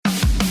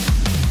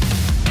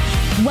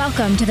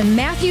Welcome to the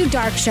Matthew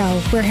Dark Show,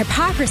 where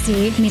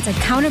hypocrisy meets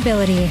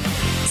accountability.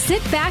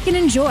 Sit back and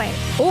enjoy,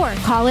 or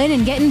call in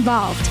and get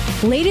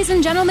involved. Ladies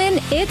and gentlemen,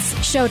 it's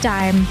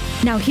showtime.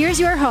 Now here's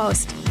your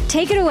host.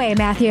 Take it away,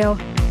 Matthew.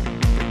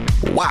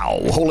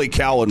 Wow. Holy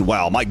cow and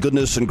wow. My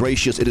goodness and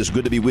gracious, it is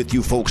good to be with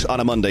you folks on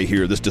a Monday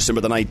here, this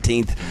December the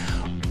 19th.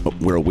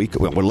 We're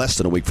less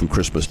than a week from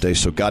Christmas Day,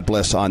 so God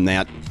bless on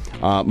that.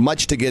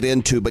 Much to get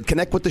into, but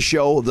connect with the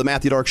show, the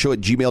Matthew Dark Show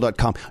at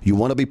gmail.com. You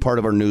want to be part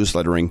of our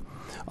newslettering.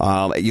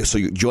 So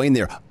you join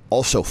there.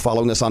 Also,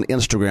 following us on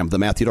Instagram, The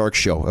Matthew Dark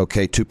Show.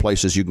 Okay, 2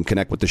 places you can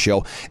connect with the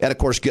show. And, of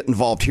course, get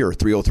involved here,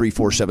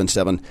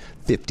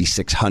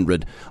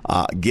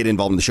 303-477-5600. Get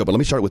involved in the show. But let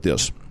me start with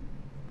this.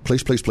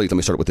 Please, let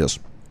me start with this.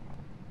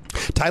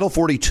 Title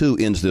 42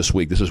 ends this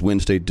week. This is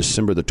Wednesday,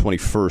 December the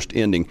 21st,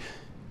 ending.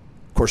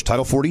 Of course,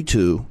 Title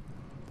 42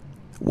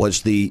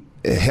 was the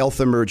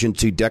health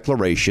emergency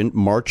declaration,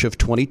 March of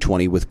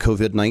 2020, with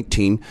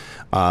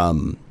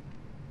COVID-19.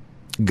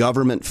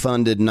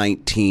 Government-funded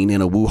 19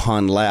 in a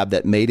Wuhan lab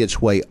that made its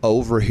way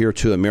over here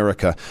to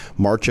America,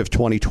 March of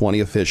 2020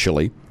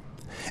 officially.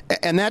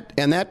 And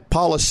that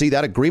policy,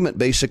 that agreement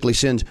basically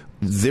sends,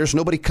 there's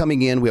nobody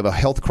coming in, we have a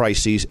health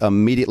crisis,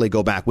 immediately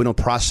go back. We don't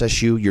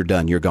process you, you're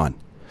done, you're gone.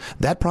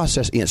 That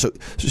process ends. So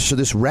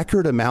this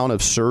record amount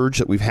of surge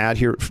that we've had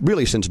here,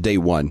 really since day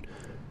one,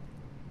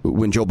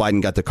 when Joe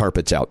Biden got the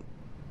carpets out,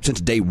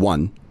 since day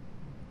one,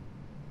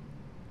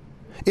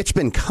 it's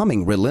been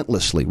coming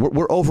relentlessly.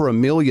 We're over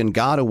 1 million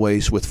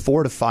gotaways with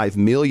 4 to 5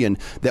 million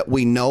that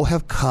we know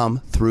have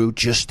come through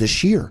just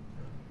this year.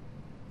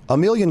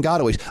 1 million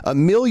gotaways.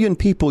 1 million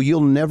people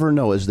you'll never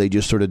know as they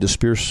just sort of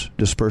disperse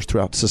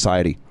throughout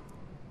society.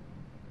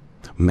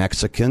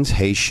 Mexicans,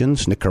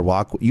 Haitians,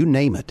 Nicaragua, you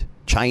name it.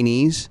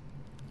 Chinese.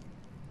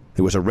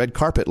 There was a red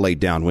carpet laid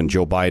down when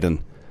Joe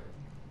Biden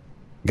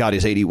got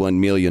his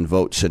 81 million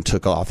votes and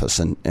took office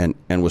and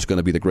was going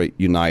to be the great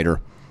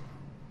uniter.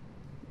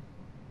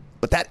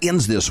 But that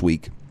ends this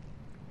week.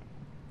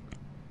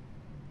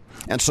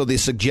 And so the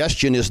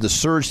suggestion is the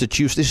surge that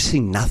you've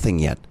seen nothing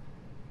yet.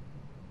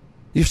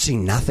 You've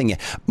seen nothing yet.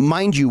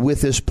 Mind you,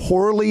 with as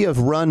poorly of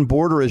run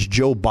border as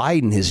Joe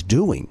Biden is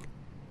doing,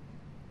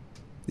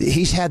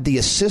 he's had the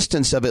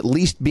assistance of at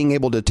least being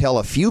able to tell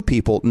a few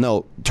people,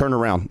 no, turn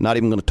around, not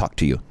even going to talk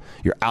to you.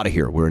 You're out of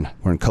here. We're in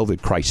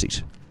COVID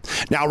crises.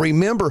 Now,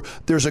 remember,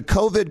 there's a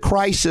COVID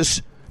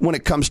crisis when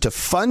it comes to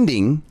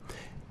funding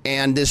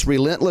and this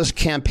relentless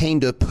campaign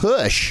to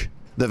push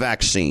the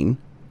vaccine.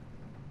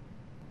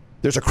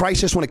 There's a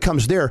crisis when it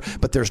comes there,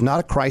 but there's not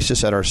a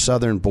crisis at our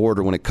southern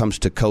border when it comes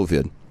to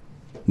COVID.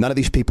 None of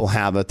these people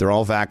have it. They're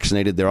all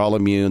vaccinated. They're all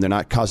immune. They're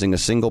not causing a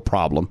single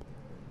problem.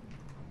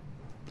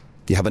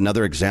 You have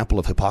another example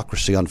of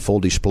hypocrisy on full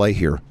display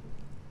here.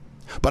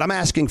 But I'm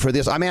asking for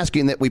this. I'm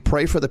asking that we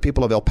pray for the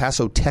people of El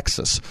Paso,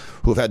 Texas,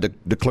 who have had to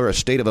declare a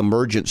state of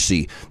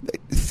emergency.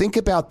 Think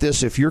about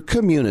this. If your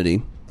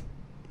community,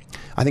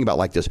 I think about it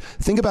like this.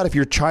 Think about if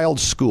your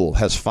child's school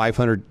has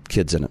 500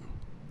 kids in it.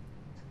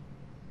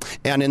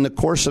 And in the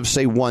course of,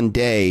 say, one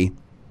day,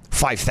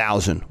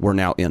 5,000 were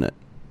now in it.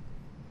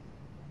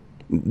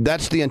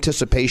 That's the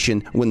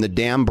anticipation when the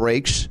dam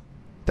breaks.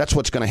 That's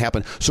what's going to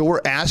happen. So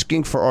we're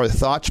asking for our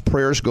thoughts,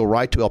 prayers go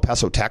right to El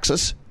Paso,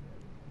 Texas.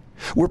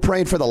 We're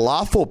praying for the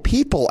lawful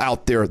people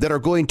out there that are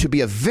going to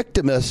be a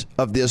victim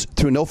of this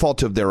through no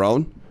fault of their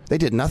own. They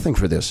did nothing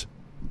for this.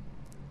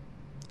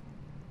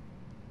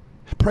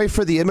 Pray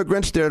for the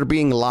immigrants that are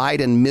being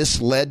lied and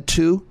misled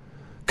to,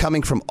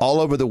 coming from all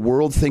over the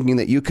world, thinking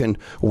that you can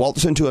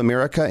waltz into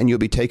America and you'll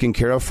be taken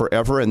care of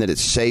forever and that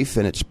it's safe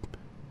and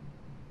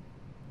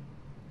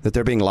that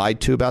they're being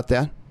lied to about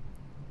that.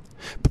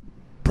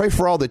 Pray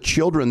for all the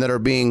children that are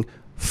being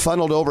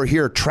funneled over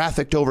here,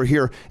 trafficked over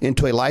here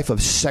into a life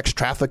of sex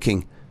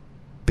trafficking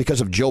because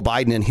of Joe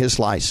Biden and his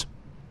lies.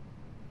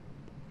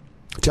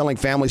 Telling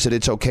families that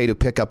it's okay to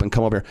pick up and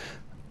come over here.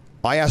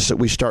 I ask that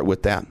we start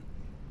with that.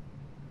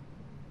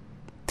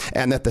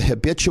 And that the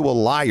habitual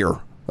liar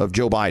of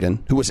Joe Biden,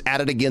 who was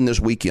at it again this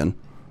weekend,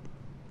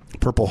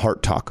 Purple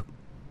Heart talk.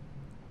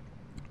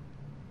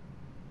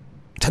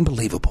 It's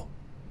unbelievable.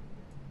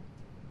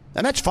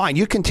 And that's fine.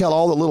 You can tell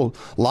all the little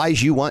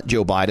lies you want,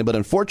 Joe Biden. But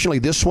unfortunately,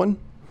 this one,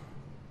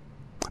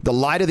 the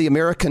lie to the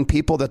American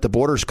people that the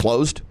border's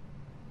closed,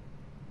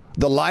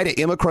 the lie to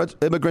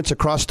immigrants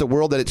across the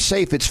world that it's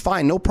safe, it's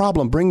fine, no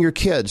problem, bring your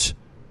kids.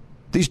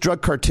 These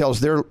drug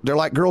cartels, they're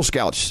like Girl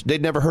Scouts.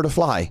 They'd never hurt a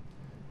fly.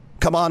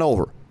 Come on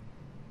over.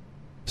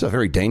 It's a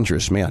very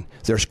dangerous man.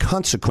 There's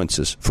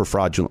consequences for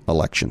fraudulent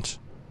elections.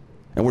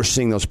 And we're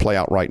seeing those play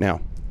out right now.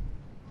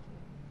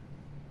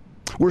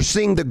 We're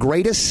seeing the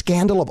greatest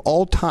scandal of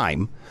all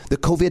time, the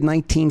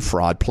COVID-19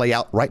 fraud, play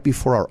out right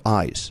before our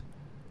eyes.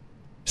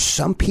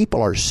 Some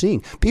people are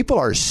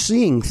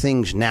seeing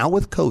things now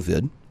with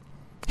COVID,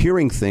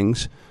 hearing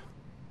things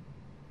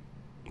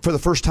for the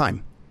first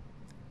time.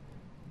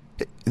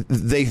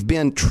 They've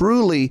been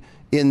truly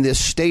in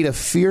this state of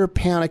fear,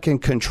 panic, and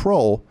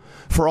control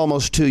for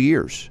almost 2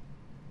 years.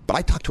 But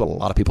I talk to a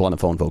lot of people on the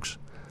phone, folks.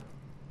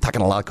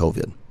 Talking a lot of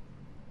COVID.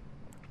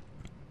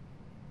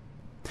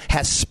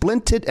 has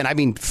splinted, and I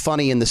mean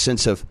funny in the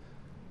sense of,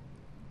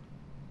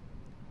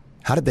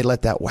 how did they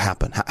let that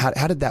happen?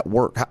 How did that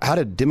work? How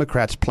did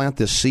Democrats plant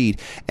this seed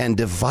and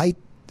divide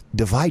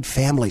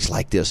families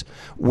like this,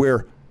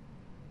 where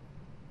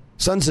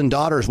sons and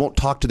daughters won't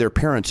talk to their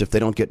parents if they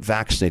don't get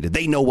vaccinated?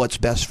 They know what's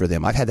best for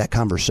them. I've had that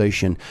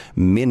conversation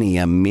many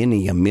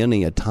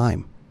a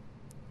time.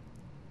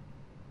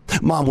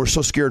 Mom, we're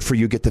so scared for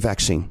you. Get the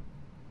vaccine.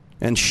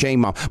 And shame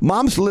mom.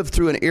 Mom's lived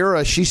through an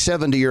era, she's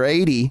 70 or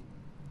 80,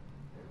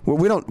 where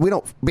we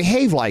don't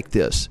behave like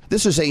this.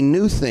 This is a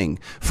new thing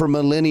for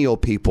millennial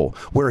people,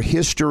 where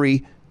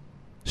history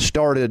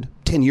started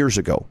 10 years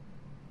ago.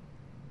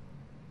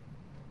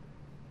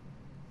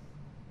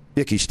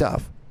 Icky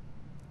stuff.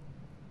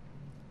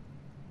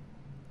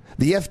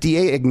 The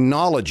FDA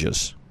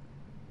acknowledges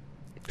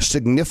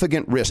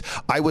significant risk.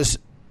 I was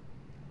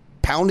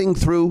pounding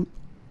through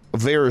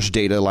VAERS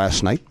data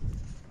last night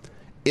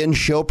in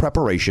show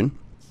preparation.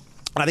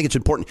 I think it's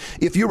important.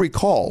 If you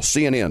recall,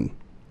 CNN,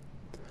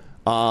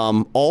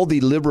 all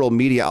the liberal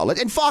media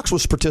outlets, and Fox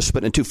was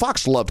participant in too.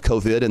 Fox loved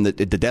COVID and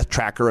the death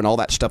tracker and all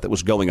that stuff that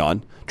was going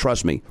on.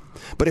 Trust me.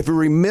 But if you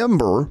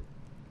remember,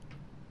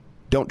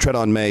 Don't Tread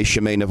on Me,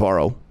 Shemay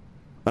Navarro,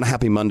 and a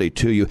happy Monday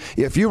to you.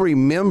 If you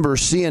remember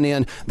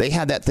CNN, they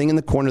had that thing in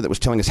the corner that was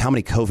telling us how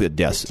many COVID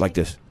deaths like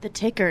this. The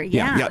ticker,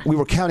 yeah. Yeah, we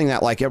were counting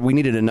that like we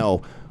needed to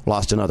know.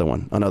 Lost another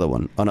one. And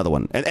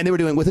they were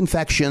doing it with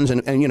infections.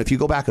 And you know, if you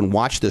go back and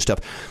watch this stuff.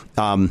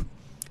 But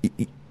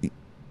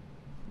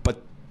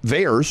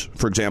VAERS,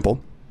 for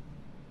example,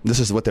 this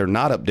is what they're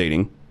not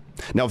updating.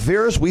 Now,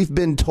 VAERS, we've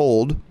been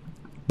told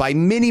by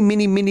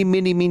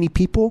many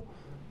people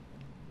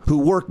who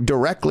work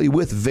directly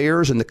with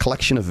VAERS and the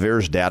collection of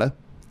VAERS data,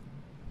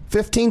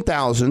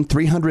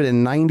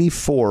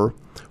 15,394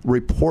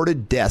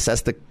 reported deaths.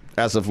 That's the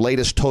as of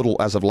latest total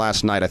as of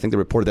last night. I think they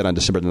reported that on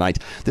December the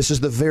 9th. This is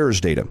the VAERS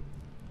data.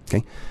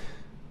 Okay.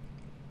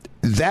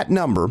 That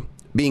number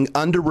being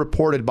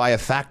underreported by a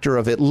factor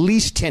of at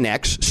least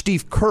 10x.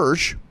 Steve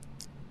Kirsch,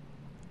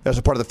 as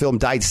a part of the film,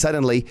 died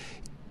suddenly.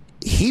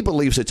 He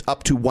believes it's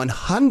up to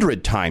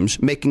 100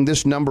 times, making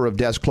this number of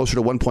deaths closer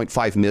to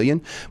 1.5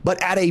 million. But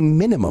at a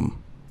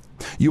minimum,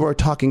 you are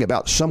talking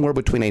about somewhere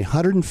between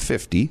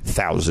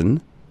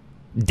 150,000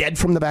 dead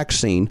from the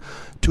vaccine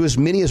to as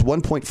many as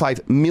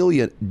 1.5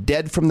 million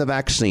dead from the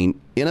vaccine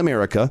in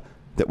America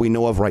that we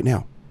know of right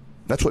now.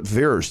 That's what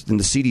VAERS and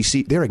the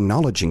CDC, they're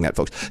acknowledging that,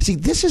 folks. See,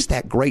 this is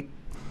that great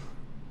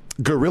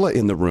gorilla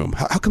in the room.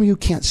 How come you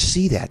can't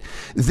see that?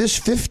 This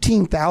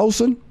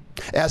 15,000,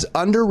 as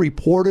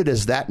underreported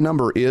as that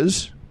number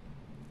is,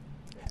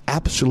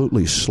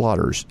 absolutely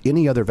slaughters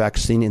any other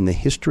vaccine in the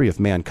history of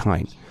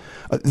mankind.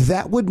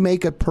 That would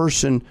make a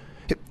person...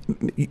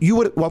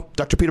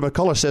 Dr. Peter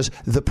McCullough says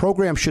the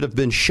program should have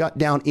been shut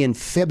down in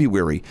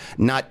February,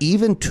 not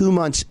even 2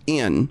 months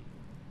in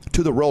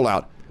to the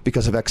rollout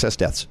because of excess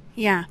deaths.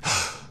 Yeah.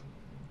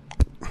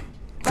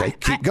 Okay,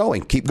 keep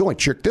going.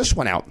 Check this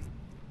one out.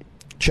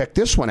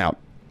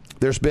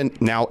 There's been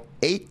now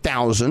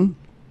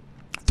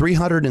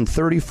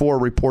 8,334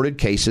 reported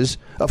cases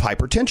of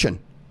hypertension.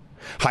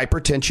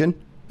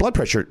 Blood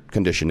pressure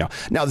condition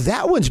now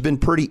that one's been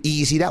pretty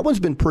easy. That one's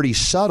been pretty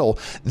subtle.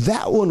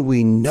 That one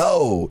we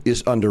know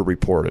is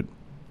underreported.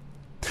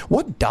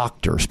 What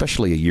doctor,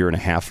 especially a year and a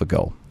half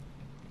ago,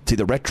 see,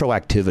 the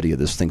retroactivity of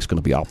this thing's going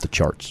to be off the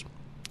charts.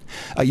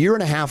 A year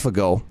and a half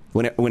ago,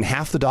 when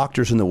half the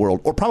doctors in the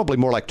world, or probably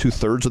more like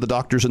 2/3 of the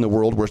doctors in the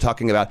world, were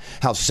talking about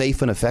how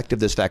safe and effective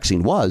this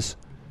vaccine was,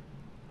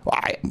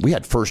 we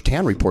had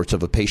firsthand reports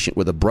of a patient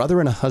with a brother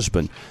and a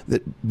husband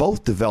that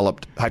both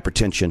developed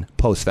hypertension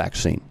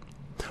post-vaccine.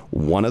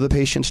 One of the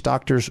patient's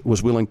doctors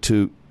was willing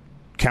to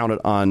count it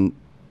on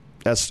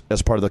as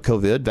part of the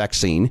COVID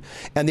vaccine,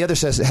 and the other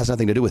says it has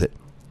nothing to do with it.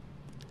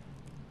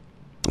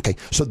 Okay,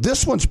 so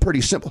this one's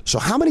pretty simple. So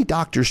how many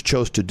doctors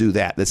chose to do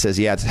that says,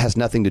 yeah, it has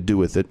nothing to do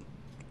with it?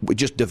 We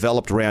just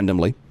developed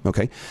randomly,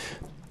 okay,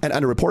 and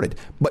underreported.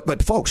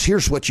 But folks,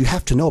 here's what you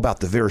have to know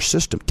about the VAERS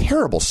system.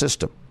 Terrible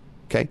system,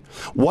 okay?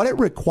 What it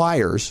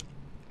requires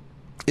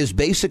is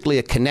basically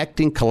a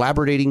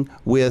collaborating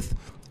with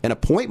an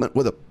appointment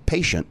with a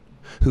patient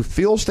who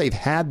feels they've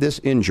had this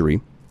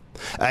injury,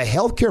 a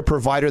healthcare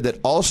provider that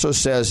also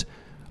says,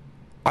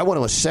 I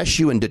want to assess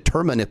you and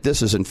determine if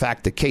this is in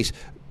fact the case,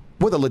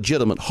 with a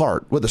legitimate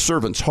heart, with a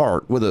servant's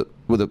heart, with a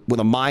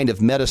mind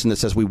of medicine that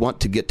says we want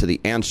to get to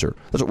the answer.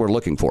 That's what we're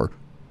looking for.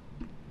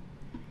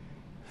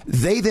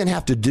 They then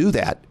have to do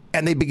that,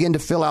 and they begin to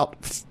fill out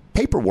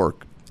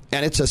paperwork,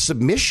 and it's a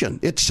submission.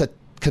 It's a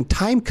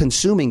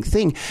time-consuming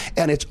thing,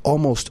 and it's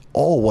almost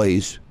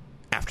always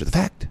after the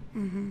fact.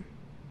 Mm-hmm.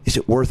 Is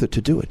it worth it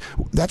to do it?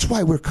 That's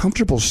why we're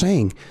comfortable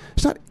saying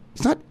it's not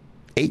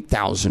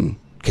 8,000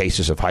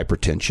 cases of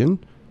hypertension.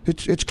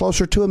 It's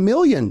closer to 1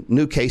 million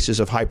new cases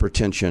of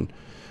hypertension,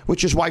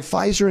 which is why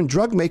Pfizer and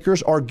drug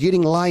makers are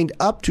getting lined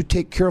up to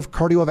take care of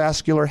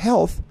cardiovascular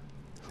health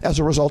as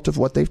a result of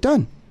what they've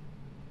done.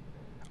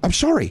 I'm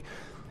sorry.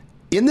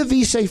 In the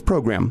VSafe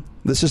program,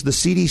 this is the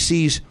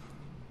CDC's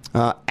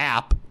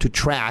app to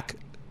track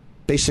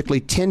basically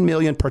 10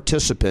 million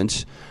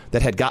participants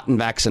that had gotten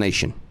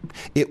vaccination.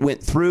 It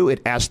went through, it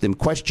asked them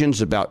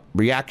questions about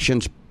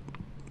reactions,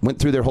 went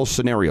through their whole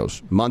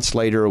scenarios, months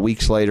later,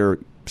 weeks later,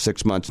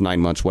 6 months, 9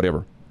 months,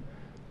 whatever.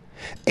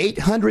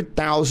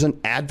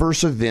 800,000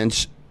 adverse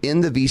events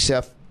in the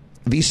VSafe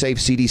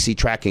CDC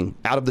tracking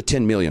out of the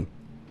 10 million.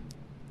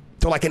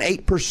 So like an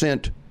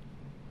 8%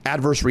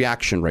 adverse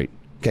reaction rate.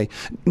 Okay,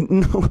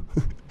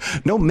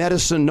 no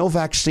medicine, no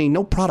vaccine,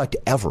 no product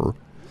ever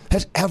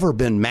has ever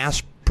been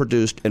mass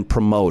produced and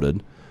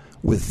promoted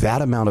with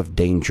that amount of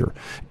danger.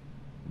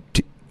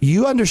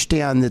 You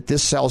understand that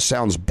this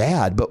sounds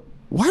bad, but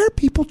why are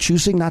people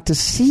choosing not to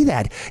see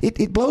that?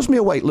 It blows me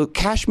away. Luke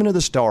Cashman of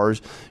the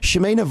Stars,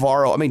 Shimei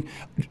Navarro. I mean,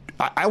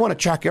 I want to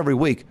check every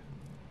week.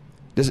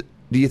 Do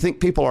you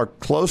think people are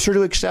closer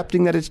to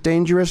accepting that it's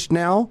dangerous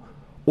now,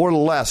 or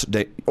less,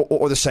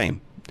 or the same?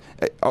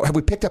 Have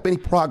we picked up any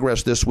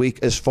progress this week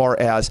as far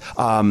as,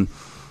 I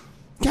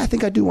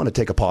think I do want to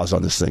take a pause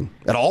on this thing.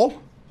 At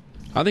all?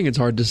 I think it's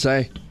hard to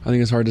say.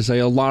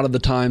 A lot of the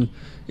time,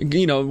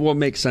 what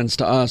makes sense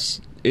to us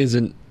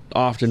isn't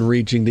often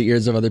reaching the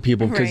ears of other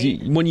people, because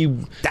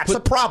that's a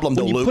problem,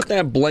 though, Luke. When you put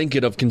that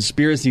blanket of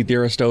conspiracy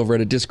theorist over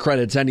it, it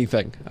discredits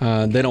anything.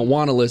 They don't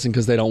want to listen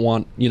because they don't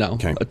want,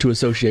 to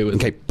associate with.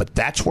 Okay, but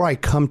that's where I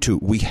come to.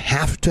 We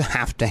have to.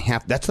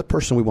 That's the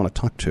person we want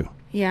to talk to.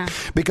 Yeah.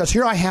 Because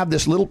here I have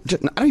this little.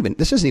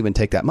 This doesn't even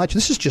take that much.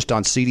 This is just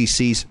on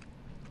CDC's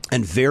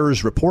and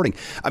VAERS reporting.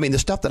 I mean, the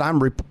stuff that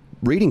I'm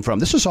reading from.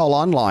 This is all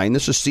online.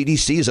 This is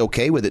CDC is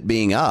okay with it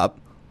being up.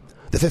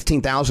 The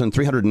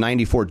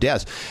 15,394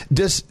 deaths.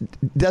 Does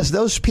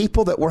those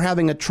people that we're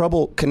having a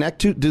trouble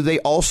connect to, do they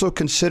also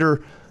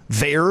consider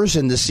VAERS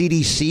and the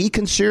CDC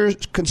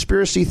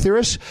conspiracy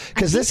theorists?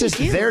 Because this is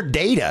their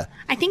data.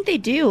 I think they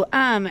do.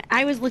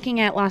 I was looking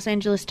at Los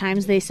Angeles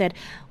Times. They said,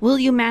 will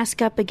you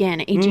mask up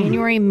again? A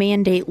January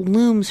mandate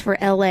looms for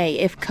L.A.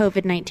 if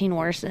COVID-19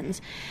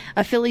 worsens.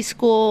 A Philly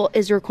school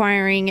is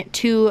requiring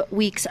 2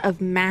 weeks of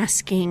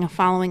masking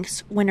following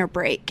winter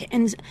break.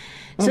 And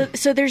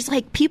so there's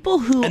like people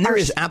who And there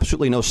is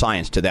absolutely no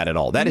science to that at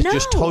all. That is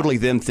just totally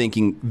them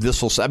thinking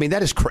this will... I mean,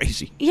 that is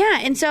crazy. Yeah,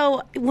 and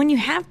so when you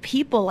have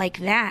people like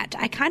that,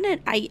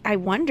 I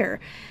wonder.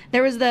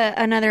 There was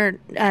another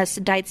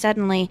died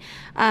suddenly,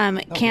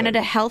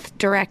 Canada Health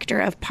Director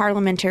of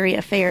Parliamentary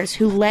Affairs,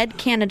 who led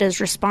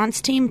Canada's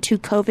response team to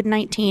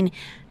COVID-19,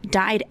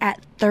 died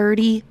at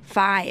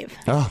 35.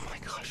 Oh,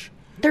 my gosh.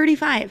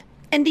 35.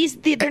 And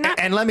they're not.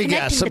 And let me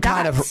guess, some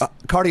kind of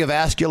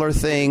cardiovascular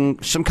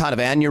thing, some kind of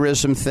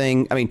aneurysm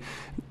thing. I mean,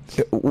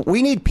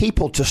 we need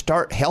people to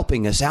start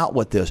helping us out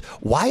with this.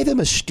 Why the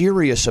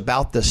mysterious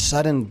about the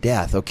sudden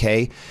death,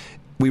 okay?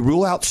 We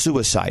rule out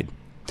suicide.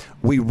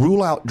 We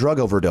rule out drug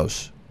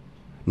overdose.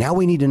 Now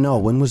we need to know,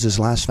 when was his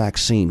last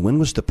vaccine? When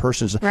was the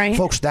person's... Right.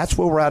 Folks, that's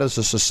where we're at as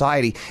a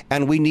society.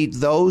 And we need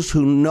those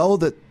who know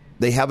that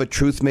they have a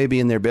truth maybe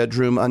in their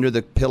bedroom under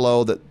the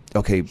pillow that,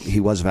 okay,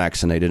 he was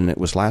vaccinated and it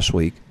was last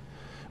week.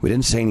 We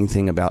didn't say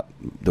anything about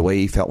the way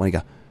he felt when he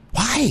got...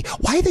 Why?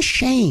 Why the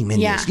shame in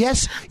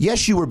this?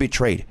 Yes, you were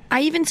betrayed.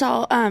 I even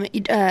saw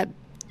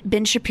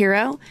Ben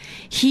Shapiro.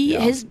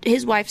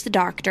 His wife's the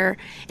doctor,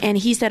 and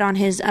he said on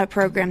his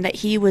program that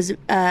he was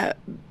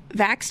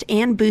vaxxed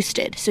and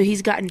boosted, so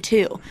he's gotten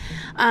 2.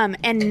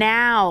 And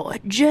now,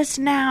 just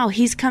now,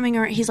 he's coming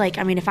around. He's like,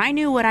 I mean, if I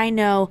knew what I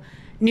know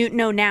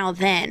now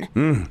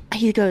then.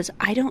 He goes,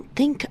 I don't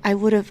think I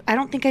would have. I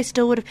don't think I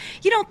still would have.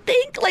 You don't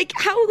think? Like,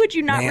 how would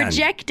you not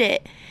reject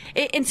it?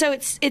 And so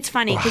it's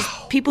funny because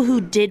people who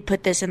did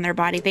put this in their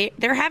body,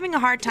 they're having a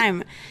hard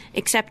time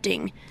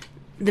accepting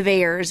the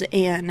VAERS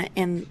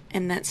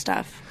and that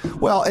stuff.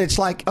 Well, it's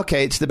like,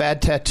 okay, it's the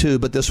bad tattoo,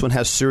 but this one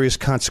has serious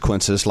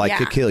consequences, like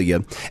could kill you.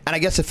 And I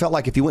guess it felt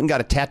like if you went and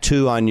got a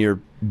tattoo on your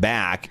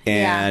back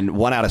and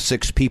 1 out of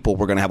 6 people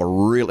were going to have a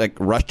real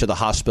rush to the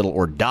hospital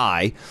or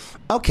die,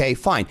 okay,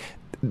 fine.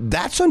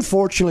 That's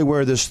unfortunately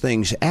where this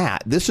thing's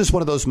at. This is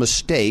one of those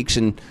mistakes,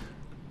 and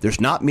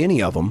there's not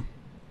many of them.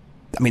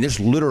 I mean, there's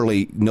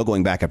literally no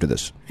going back after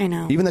this. I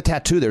know. Even the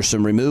tattoo, there's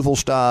some removal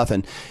stuff,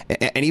 and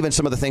even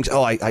some of the things.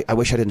 Oh, I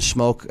wish I didn't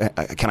smoke.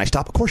 Can I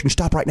stop? Of course, you can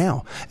stop right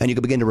now, and you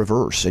can begin to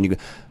reverse. And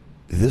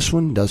this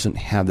one doesn't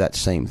have that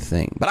same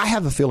thing. But I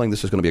have a feeling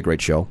this is going to be a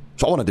great show,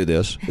 so I want to do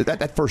this.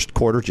 That first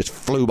quarter just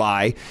flew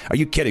by. Are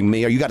you kidding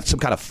me? Are you got some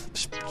kind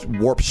of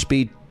warp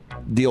speed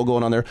deal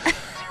going on there?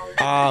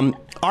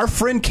 Our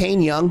friend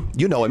Kane Young,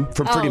 you know him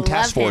from Freedom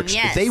Task Force.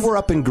 Yes. They were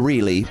up in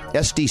Greeley,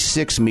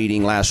 SD6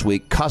 meeting last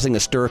week, causing a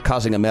stir,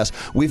 causing a mess.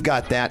 We've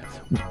got that.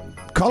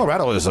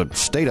 Colorado is a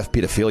state of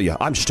pedophilia.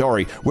 I'm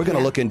sorry. We're going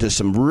to look into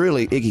some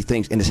really icky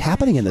things, and it's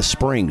happening in the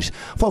Springs.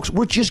 Folks,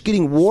 we're just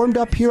getting warmed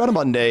up here on a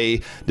Monday,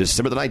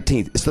 December the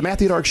 19th. It's the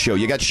Matthew Dark Show.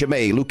 You got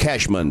Shimei, Luke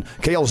Cashman,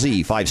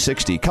 KLZ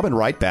 560. Coming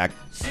right back.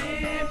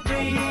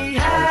 Simply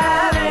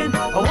having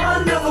a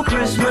wonderful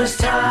Christmas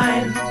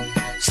time.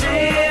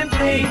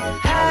 Simply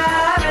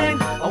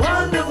having a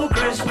wonderful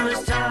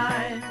Christmas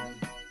time.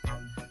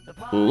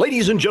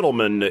 Ladies and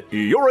gentlemen,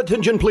 your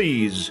attention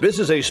please. This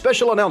is a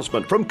special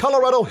announcement from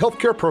Colorado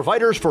Healthcare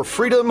Providers for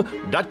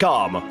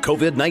Freedom.com.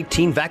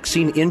 COVID-19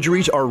 vaccine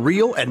injuries are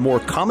real and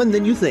more common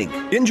than you think.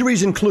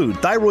 Injuries include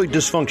thyroid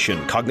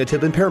dysfunction,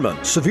 cognitive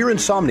impairment, severe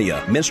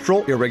insomnia,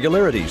 menstrual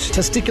irregularities,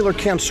 testicular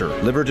cancer,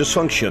 liver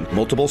dysfunction,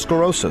 multiple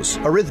sclerosis,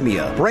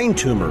 arrhythmia, brain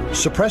tumor,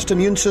 suppressed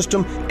immune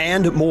system,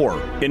 and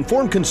more.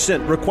 Informed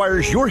consent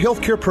requires your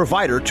healthcare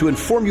provider to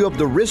inform you of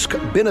the risk,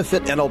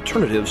 benefit, and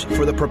alternatives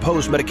for the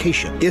proposed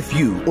medication. If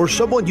you or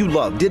someone you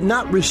love did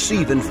not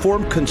receive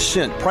informed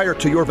consent prior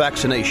to your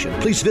vaccination,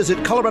 please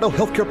visit Colorado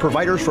Healthcare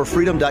Providers for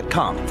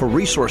Freedom.com for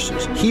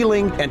resources,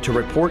 healing, and to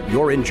report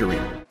your injury.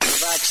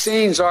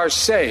 Vaccines are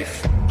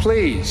safe.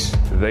 Please.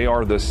 They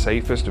are the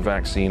safest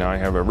vaccine I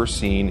have ever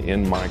seen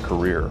in my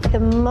career. The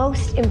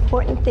most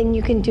important thing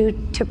you can do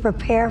to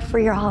prepare for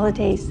your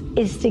holidays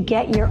is to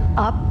get your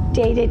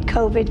updated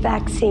COVID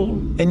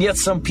vaccine. And yet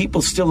some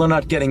people still are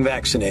not getting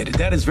vaccinated.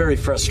 That is very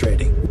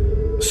frustrating.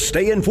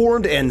 Stay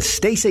informed and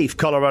stay safe,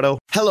 Colorado.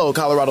 Hello,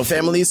 Colorado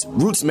families.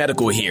 Roots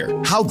Medical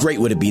here. How great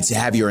would it be to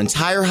have your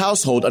entire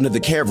household under the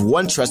care of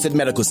one trusted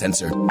medical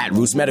center? At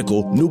Roots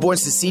Medical,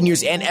 newborns to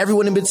seniors and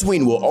everyone in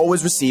between will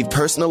always receive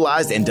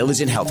personalized and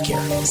diligent health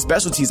care.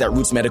 Specialties at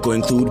Roots Medical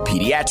include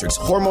pediatrics,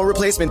 hormone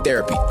replacement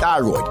therapy,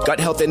 thyroid, gut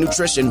health and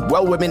nutrition,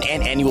 well women,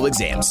 and annual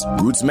exams.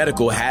 Roots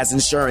Medical has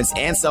insurance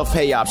and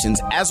self-pay options,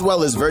 as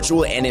well as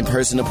virtual and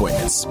in-person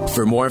appointments.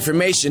 For more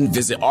information,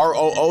 visit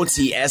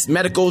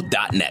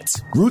rootsmedical.net.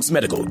 Roots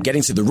Medical,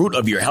 getting to the root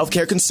of your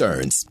healthcare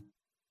concerns.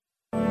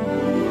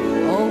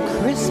 Oh,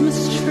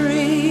 Christmas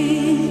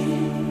tree.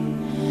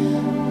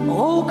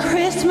 Oh,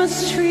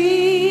 Christmas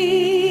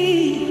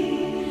tree.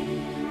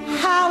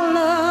 How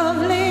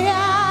lovely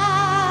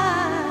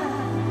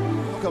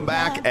Welcome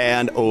back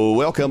and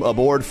welcome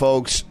aboard,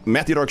 folks.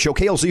 Matthew Dark Show,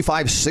 KLZ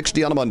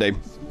 560 on a Monday.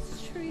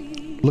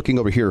 Looking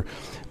over here.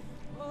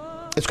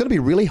 It's going to be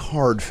really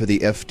hard for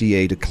the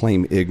FDA to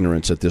claim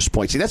ignorance at this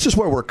point. See, that's just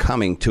where we're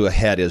coming to a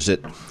head, is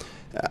it?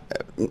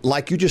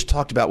 Like you just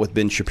talked about with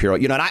Ben Shapiro,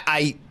 and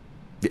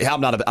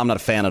I'm not a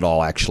fan at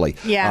all, actually.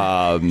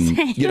 Yeah.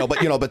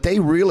 But they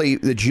really,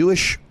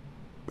 the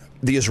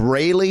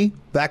Israeli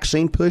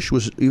vaccine push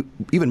was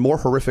even more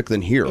horrific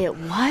than here. It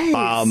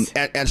was.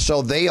 And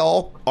so they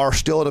all are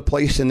still at a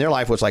place in their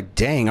life where it's like,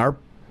 dang, our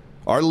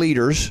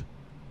leaders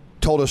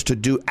told us to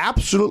do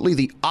absolutely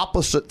the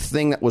opposite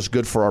thing that was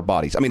good for our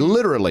bodies. I mean,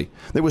 literally,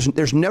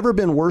 there's never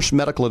been worse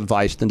medical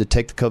advice than to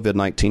take the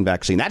COVID-19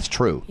 vaccine. That's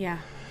true. Yeah.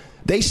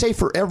 They say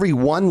for every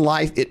one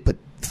life it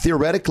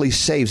theoretically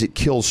saves, it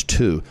kills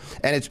two.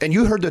 And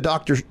you heard the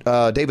Dr.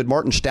 David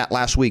Martin stat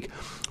last week.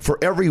 For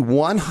every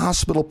one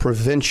hospital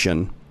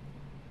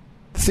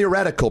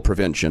theoretical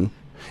prevention,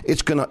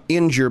 it's going to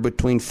injure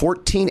between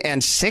 1,400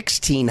 and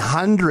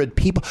 1,600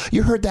 people.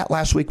 You heard that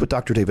last week with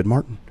Dr. David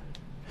Martin.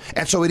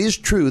 And so it is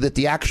true that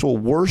the actual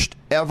worst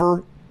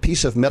ever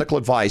piece of medical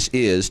advice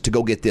is to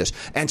go get this.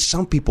 And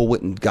some people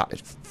went and got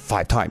it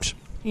 5 times.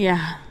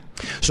 Yeah.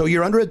 So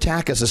you're under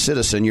attack as a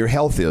citizen. Your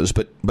health is,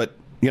 but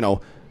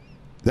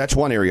that's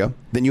one area.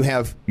 Then you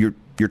have your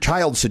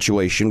child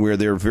situation where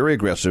they're very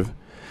aggressive.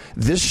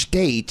 This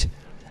state,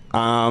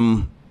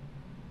 I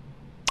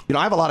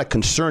have a lot of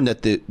concern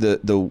that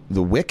the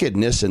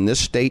wickedness in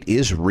this state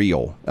is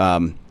real.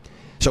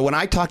 So when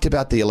I talked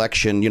about the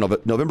election,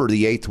 November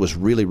the 8th was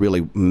really,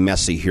 really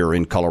messy here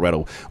in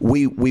Colorado.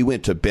 We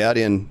went to bed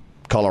in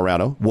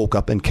Colorado, woke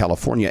up in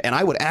California, and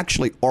I would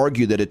actually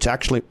argue that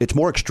it's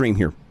more extreme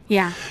here.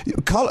 Yeah.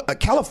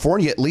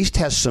 California at least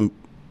has some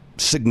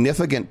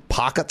significant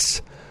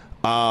pockets,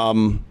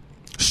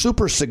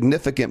 super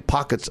significant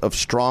pockets of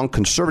strong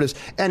conservatives.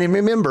 And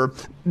remember,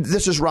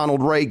 this is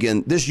Ronald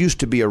Reagan. This used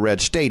to be a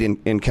red state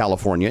in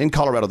California. In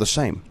Colorado, the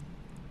same.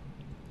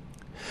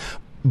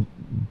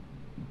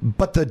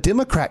 But the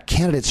Democrat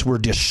candidates were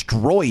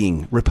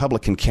destroying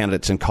Republican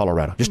candidates in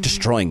Colorado, just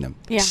destroying them.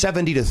 Yeah.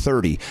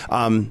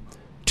 70-30.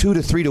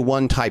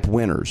 2-3-1 type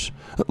winners.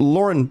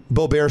 Lauren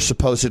Boebert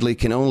supposedly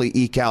can only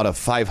eke out a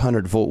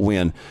 500-vote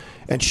win,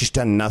 and she's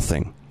done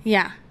nothing.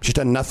 Yeah. She's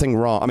done nothing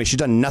wrong. I mean, she's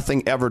done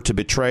nothing ever to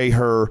betray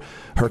her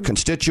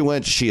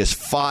constituents. She has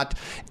fought,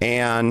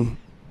 and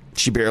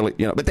she barely,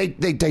 but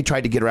they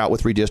tried to get her out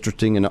with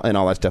redistricting and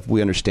all that stuff.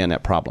 We understand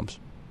that problems.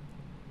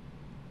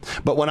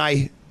 But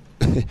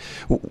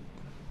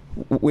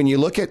when you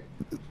look at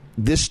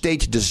this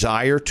state's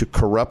desire to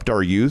corrupt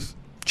our youth,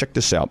 check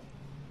this out.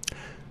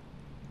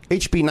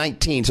 HB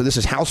 19, so this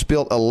is House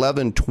Bill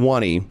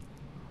 1120,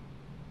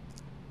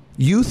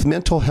 Youth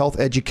Mental Health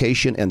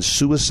Education and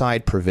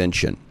Suicide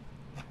Prevention.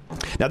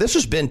 Now, this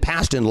has been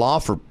passed in law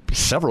for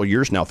several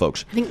years now,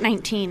 folks. I think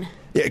 19.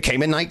 It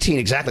came in 19,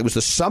 exactly. It was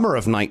the summer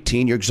of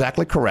 19. You're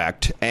exactly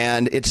correct.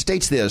 And it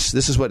states this.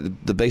 This is what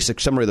the basic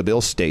summary of the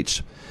bill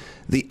states.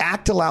 The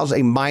act allows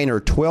a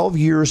minor 12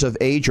 years of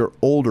age or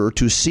older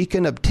to seek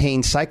and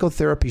obtain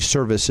psychotherapy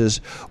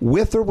services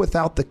with or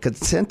without the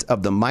consent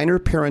of the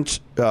minor's parent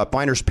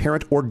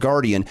or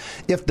guardian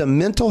if the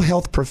mental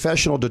health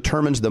professional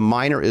determines the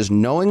minor is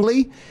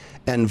knowingly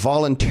and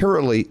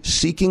voluntarily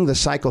seeking the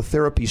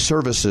psychotherapy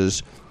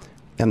services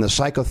and the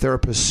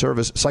psychotherapy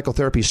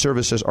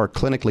services are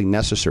clinically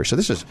necessary. So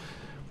this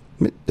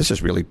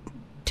is really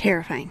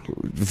terrifying,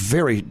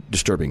 very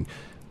disturbing.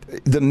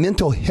 The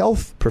mental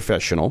health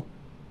professional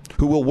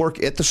who will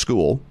work at the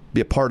school,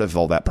 be a part of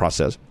all that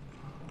process,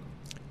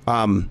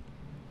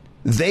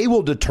 they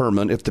will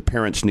determine if the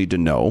parents need to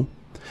know.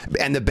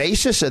 And the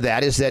basis of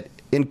that is that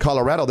in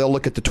Colorado, they'll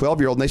look at the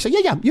 12-year-old and they say,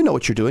 yeah, you know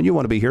what you're doing. You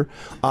want to be here.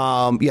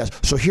 Yes.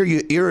 So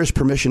here is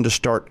permission to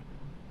start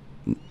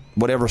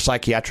whatever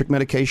psychiatric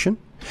medication.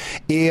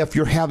 If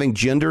you're having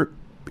gender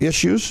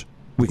issues,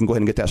 we can go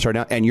ahead and get that started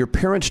out. And your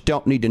parents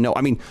don't need to know.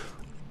 I mean,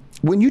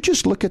 when you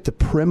just look at the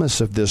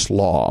premise of this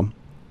law,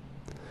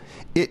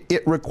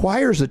 it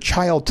requires a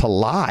child to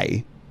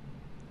lie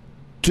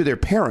to their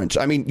parents.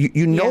 I mean,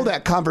 you know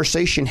that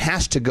conversation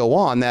has to go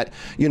on, that,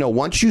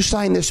 once you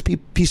sign this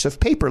piece of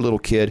paper, little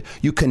kid,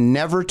 you can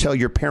never tell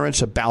your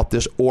parents about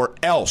this or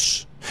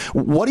else.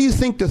 What do you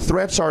think the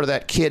threats are to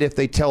that kid if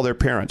they tell their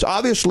parents?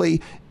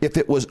 Obviously, if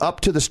it was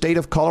up to the state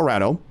of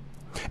Colorado,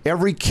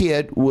 every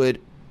kid would,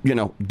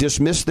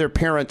 dismiss their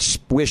parents'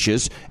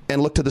 wishes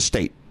and look to the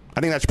state.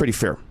 I think that's pretty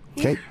fair.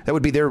 Okay, that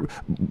would be their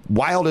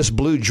wildest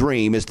blue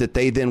dream, is that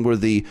they then were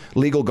the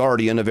legal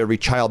guardian of every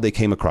child they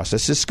came across.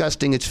 That's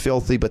disgusting. It's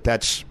filthy, but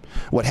that's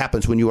what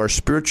happens when you are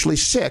spiritually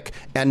sick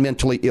and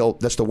mentally ill.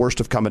 That's the worst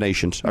of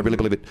combinations. I really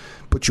believe it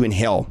puts you in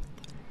hell.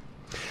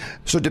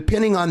 So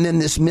depending on then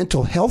this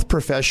mental health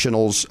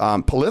professional's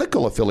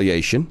political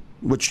affiliation,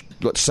 which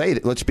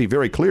let's be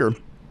very clear,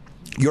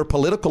 your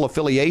political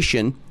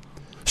affiliation,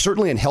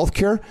 certainly in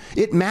healthcare,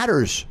 it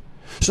matters.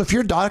 So if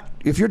your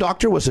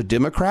doctor was a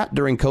Democrat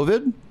during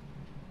COVID,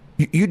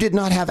 you did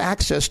not have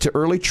access to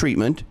early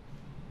treatment,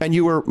 and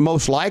you were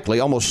most likely,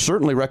 almost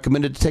certainly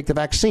recommended to take the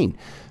vaccine.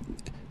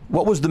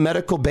 What was the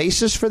medical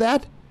basis for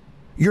that?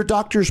 Your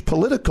doctor's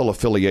political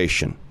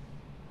affiliation.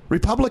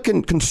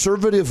 Republican,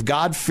 conservative,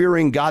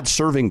 God-fearing,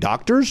 God-serving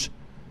doctors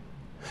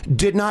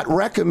did not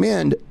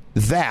recommend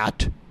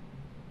that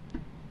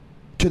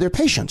to their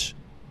patients.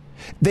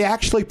 They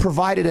actually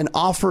provided and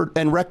offered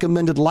and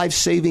recommended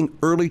life-saving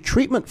early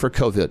treatment for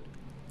COVID.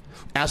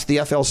 Ask the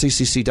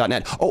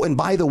FLCCC.net. Oh, and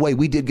by the way,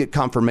 we did get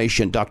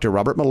confirmation. Dr.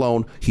 Robert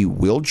Malone, he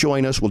will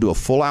join us. We'll do a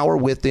full hour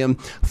with him,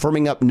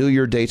 firming up New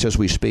Year dates as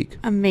we speak.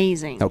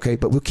 Amazing. Okay,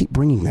 but we'll keep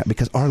bringing that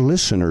because our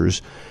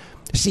listeners,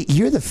 see,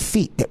 you're the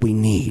feet that we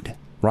need,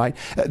 right?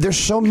 There's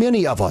so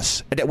many of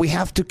us that we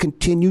have to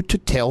continue to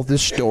tell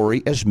this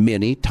story as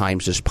many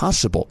times as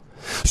possible.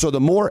 So the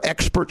more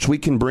experts we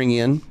can bring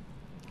in,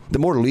 the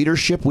more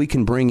leadership we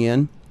can bring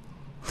in,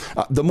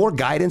 the more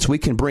guidance we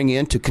can bring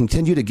in to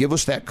continue to give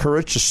us that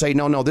courage to say,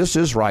 no, this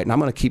is right, and I'm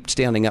going to keep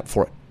standing up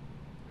for it.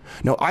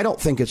 No, I don't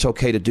think it's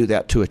okay to do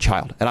that to a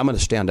child, and I'm going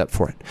to stand up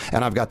for it.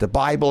 And I've got the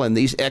Bible and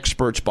these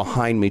experts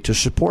behind me to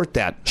support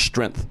that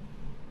strength.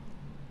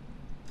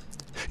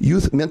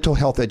 Youth mental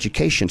health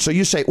education. So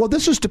you say, well,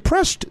 this is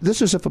depressed.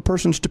 This is if a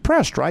person's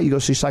depressed, right? You go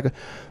see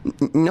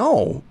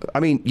No. I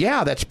mean,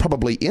 yeah, that's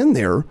probably in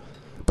there.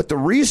 But the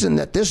reason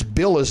that this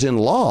bill is in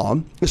law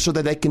is so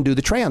that they can do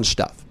the trans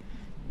stuff.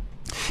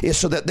 Is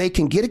so that they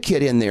can get a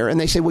kid in there and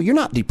they say, well, you're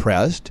not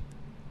depressed.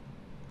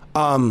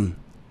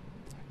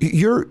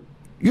 You're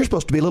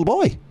supposed to be a little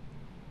boy.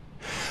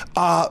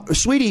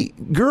 Sweetie,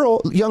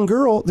 young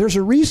girl, there's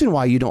a reason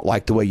why you don't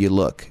like the way you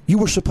look. You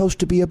were supposed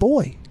to be a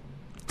boy.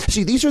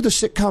 See, these are the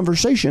sick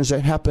conversations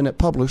that happen at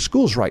public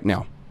schools right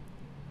now.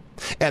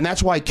 And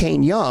that's why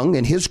Kane Young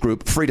and his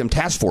group, Freedom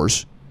Task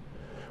Force,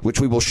 which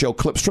we will show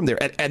clips from there,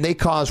 and they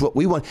cause what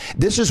we want.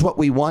 This is what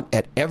we want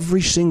at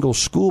every single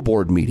school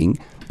board meeting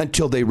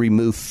until they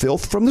remove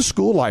filth from the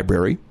school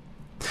library,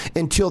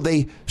 until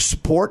they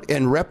support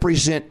and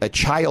represent a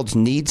child's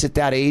needs at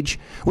that age,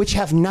 which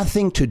have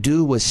nothing to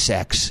do with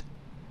sex.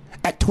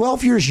 At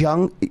 12 years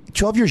young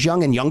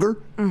and younger,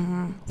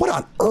 What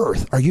on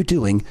earth are you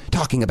doing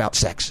talking about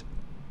sex?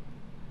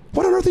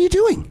 What on earth are you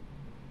doing?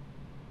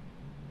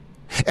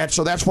 And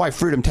so that's why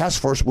Freedom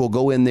Task Force will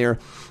go in there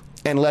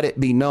and let it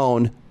be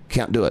known,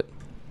 can't do it.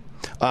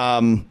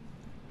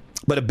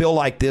 But a bill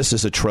like this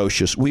is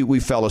atrocious. We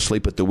fell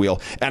asleep at the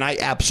wheel. And I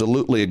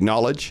absolutely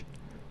acknowledge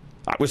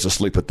I was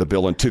asleep at the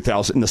bill in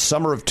the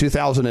summer of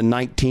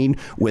 2019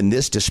 when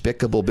this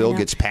despicable bill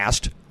gets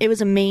passed. It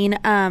was a Maine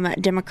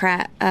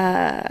Democrat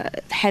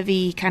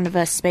heavy kind of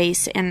a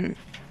space, and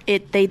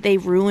they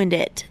ruined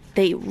it.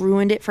 They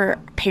ruined it for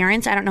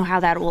parents. I don't know how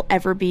that will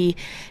ever be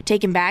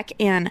taken back.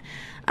 And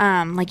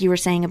like you were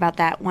saying about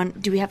that one,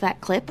 do we have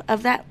that clip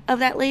of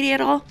that lady at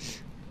all?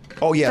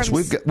 Oh yes,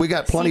 we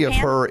got plenty of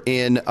her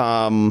in.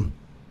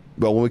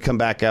 Well, when we come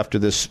back after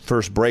this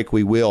first break,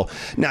 we will.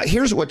 Now,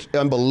 here's what's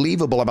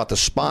unbelievable about the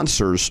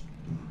sponsors.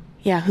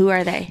 Yeah, who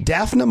are they?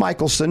 Daphne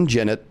Michelson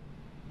Jennett,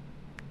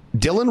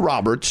 Dylan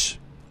Roberts,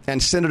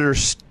 and Senator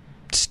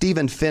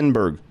Stephen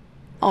Finberg.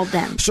 All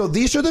them. So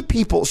these are the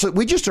people. So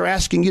we just are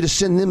asking you to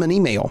send them an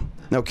email.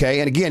 Okay.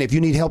 And again, if you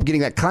need help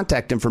getting that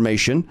contact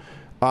information,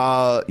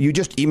 you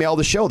just email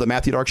the show,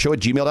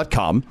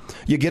 thematthewdarkshow@gmail.com.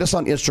 You get us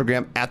on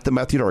Instagram at The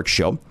Matthew Dark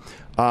Show.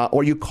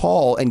 Or you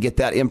call and get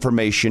that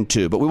information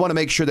too. But we want to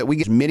make sure that we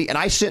get many. And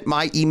I sent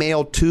my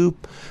email to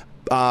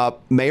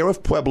mayor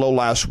of Pueblo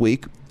last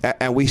week,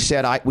 and we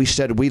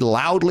said we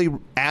loudly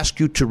ask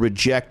you to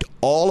reject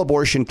all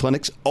abortion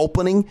clinics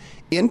opening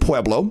in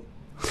Pueblo.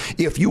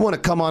 If you want to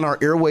come on our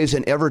airwaves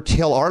and ever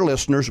tell our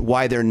listeners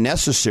why they're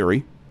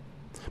necessary,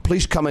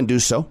 please come and do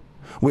so.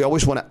 We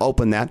always want to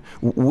open that.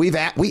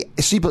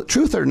 But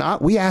truth or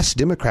not, we ask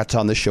Democrats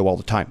on this show all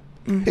the time.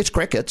 It's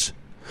crickets.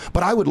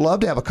 But I would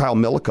love to have a Kyle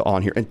Millica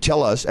on here and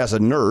tell us, as a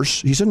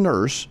nurse, he's a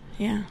nurse,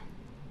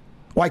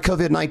 why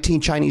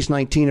COVID-19, Chinese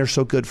 19 are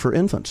so good for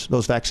infants,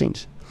 those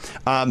vaccines.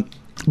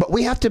 But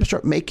we have to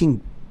start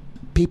making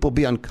people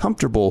be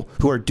uncomfortable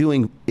who are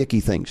doing icky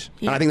things.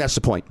 And I think that's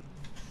the point.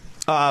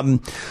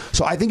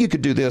 So I think you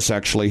could do this,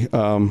 actually.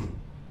 We'll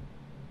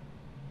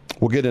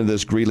get into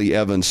this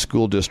Greeley-Evans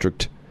School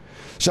District.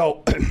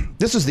 So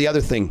this is the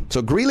other thing.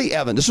 So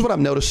Greeley-Evans, this is what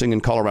I'm noticing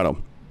in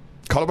Colorado.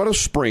 Colorado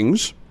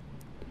Springs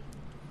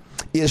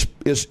is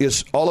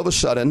all of a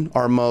sudden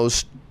our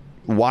most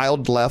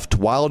wild left,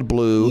 wild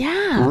blue,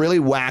 really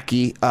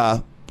wacky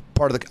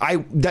part of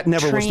that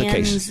never Trans,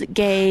 was the case.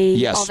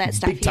 Gay, all that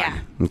stuff. Big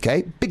time.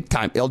 Okay, big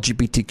time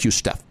LGBTQ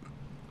stuff.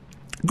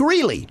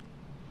 Greeley,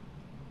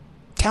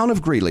 town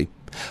of Greeley.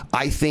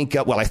 I think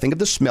of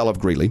the smell of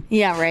Greeley.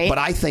 Yeah, right. But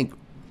I think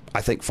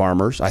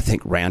farmers. I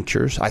think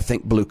ranchers. I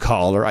think blue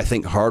collar. I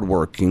think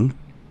hardworking.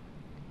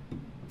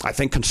 I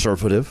think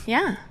conservative.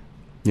 Yeah.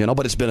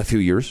 But it's been a few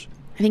years.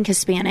 I think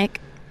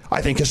Hispanic.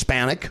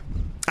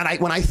 And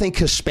when I think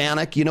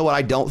Hispanic, you know what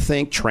I don't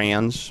think?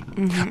 Trans.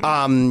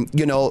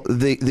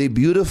 The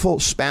beautiful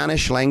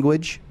Spanish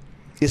language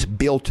is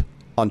built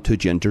on two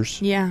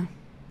genders. Yeah.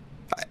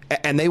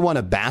 And they want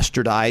to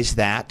bastardize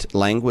that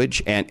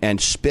language and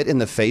spit in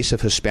the face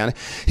of Hispanic.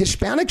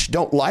 Hispanics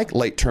don't like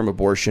late-term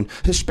abortion.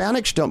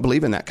 Hispanics don't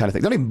believe in that kind of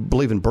thing. They don't even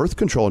believe in birth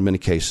control in many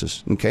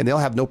cases. Okay, they'll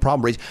have no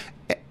problem raising.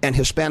 And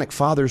Hispanic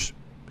fathers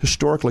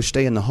historically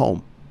stay in the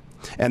home,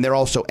 and they're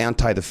also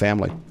anti the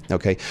family.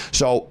 Okay,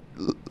 so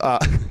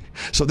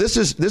this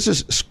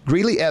is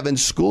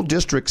Greeley-Evans School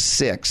District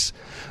 6.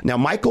 Now,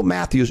 Michael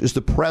Matthews is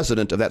the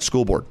president of that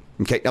school board.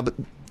 Okay,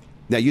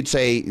 now you'd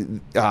say,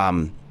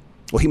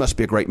 well, he must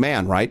be a great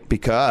man, right?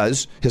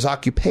 Because his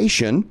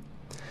occupation,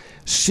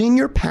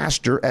 senior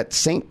pastor at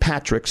St.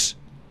 Patrick's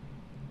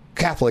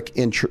Catholic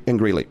in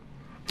Greeley.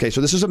 Okay,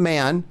 so this is a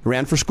man who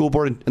ran for school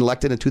board and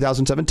elected in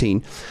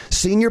 2017,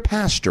 senior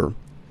pastor.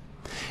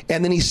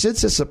 And then he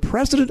sits as the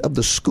president of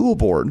the school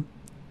board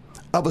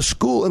of a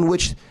school in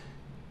which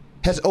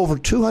has over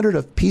 200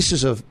 of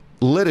pieces of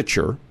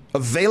literature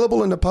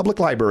available in the public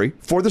library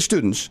for the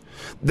students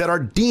that are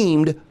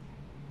deemed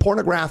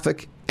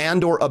pornographic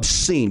and or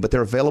obscene, but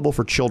they're available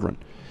for children.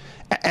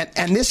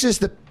 And this is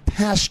the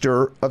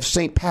pastor of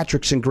St.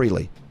 Patrick's in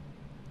Greeley.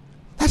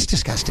 That's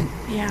disgusting.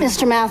 Yeah.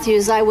 Mr.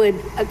 Matthews, I would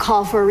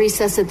call for a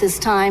recess at this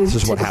time to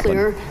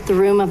clear the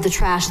room of the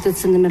trash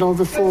that's in the middle of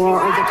the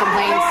floor or the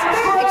complaints.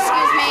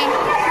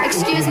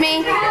 Excuse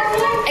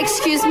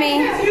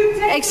me.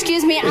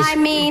 I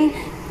mean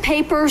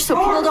paper so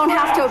people don't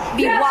have to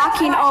be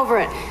walking over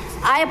it.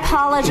 I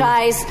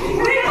apologize.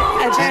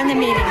 Adjourn the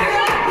meeting.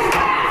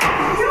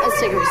 Let's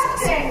take a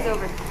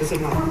recess.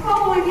 We're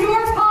following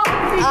your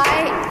policy.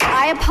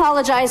 I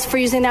apologize for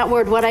using that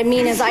word. What I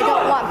mean is I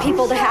don't want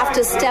people to have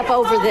to step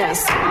over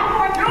this.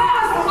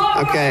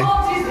 Okay.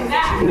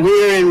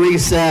 We're in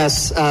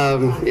recess.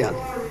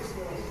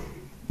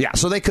 Yeah,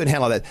 so they couldn't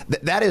handle that.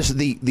 That is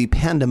the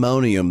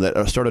pandemonium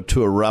that started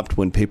to erupt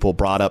when people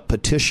brought up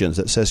petitions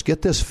that says,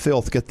 get this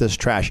filth, get this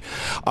trash.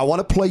 I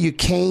want to play you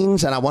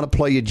Canes and I want to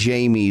play you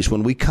Jamies.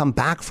 When we come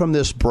back from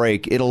this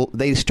break,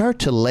 they start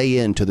to lay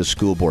into the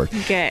school board.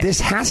 Okay. This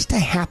has to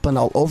happen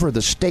all over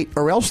the state,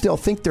 or else they'll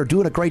think they're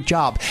doing a great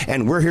job.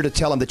 And we're here to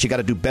tell them that you got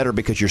to do better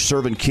because you're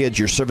serving kids,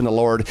 you're serving the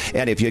Lord.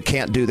 And if you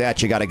can't do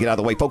that, you got to get out of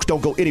the way. Folks,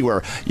 don't go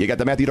anywhere. You got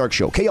the Matthew Dark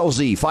Show,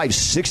 KLZ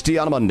 560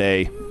 on a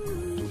Monday.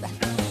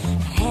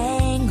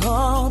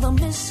 All the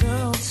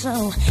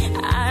mistletoe,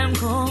 I'm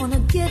gonna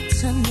get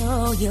to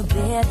know you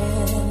better.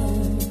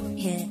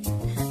 Yeah.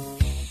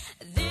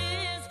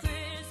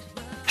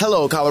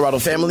 Hello, Colorado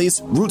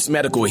families. Roots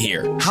Medical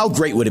here. How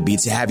great would it be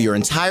to have your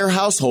entire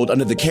household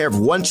under the care of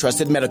one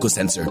trusted medical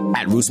center?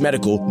 At Roots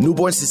Medical,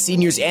 newborns to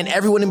seniors and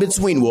everyone in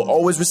between will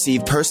always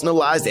receive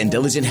personalized and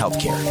diligent health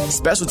care.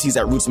 Specialties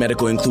at Roots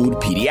Medical include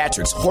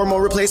pediatrics,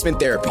 hormone replacement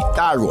therapy,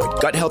 thyroid,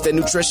 gut health and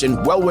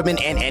nutrition, well women,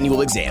 and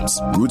annual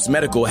exams. Roots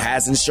Medical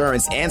has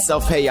insurance and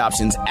self-pay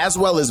options, as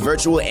well as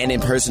virtual and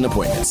in-person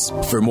appointments.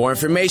 For more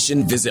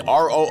information, visit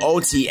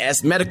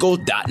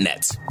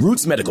rootsmedical.net.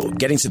 Roots Medical,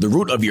 getting to the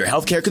root of your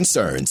healthcare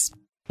concerns.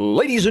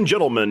 Ladies and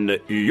gentlemen,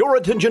 your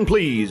attention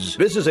please.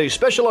 This is a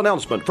special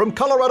announcement from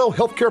Colorado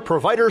Healthcare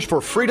Providers for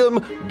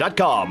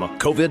Freedom.com.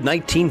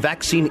 COVID-19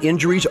 vaccine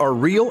injuries are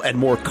real and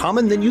more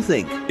common than you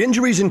think.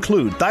 Injuries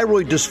include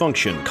thyroid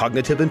dysfunction,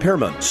 cognitive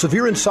impairment,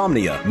 severe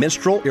insomnia,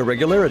 menstrual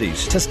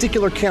irregularities,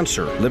 testicular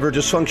cancer, liver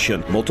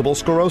dysfunction, multiple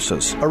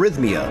sclerosis,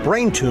 arrhythmia,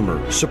 brain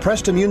tumor,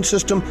 suppressed immune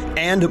system,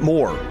 and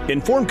more.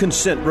 Informed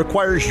consent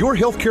requires your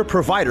healthcare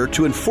provider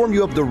to inform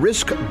you of the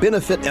risk,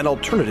 benefit, and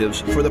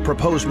alternatives for the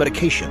proposed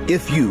medication.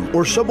 If you you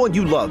or someone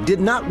you love did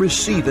not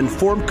receive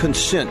informed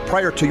consent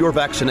prior to your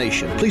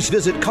vaccination, please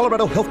visit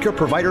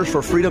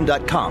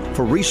ColoradoHealthcareProvidersForFreedom.com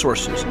for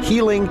resources,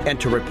 healing,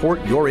 and to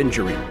report your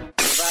injury.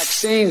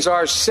 Vaccines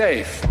are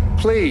safe.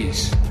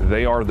 Please.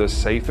 They are the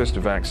safest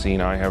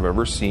vaccine I have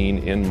ever seen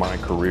in my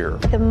career.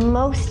 The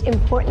most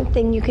important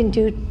thing you can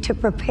do to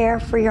prepare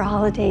for your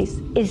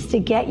holidays is to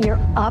get your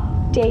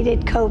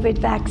updated COVID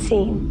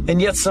vaccine.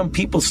 And yet some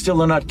people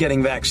still are not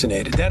getting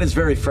vaccinated. That is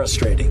very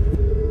frustrating.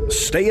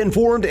 Stay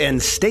informed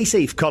and stay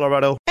safe,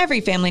 Colorado. Every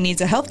family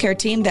needs a healthcare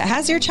team that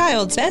has your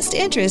child's best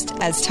interest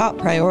as top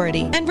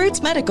priority. And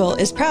Roots Medical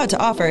is proud to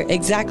offer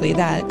exactly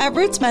that. At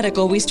Roots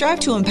Medical, we strive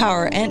to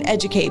empower and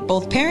educate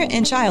both parent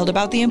and child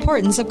about the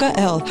importance of gut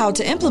health, how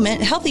to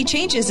implement healthy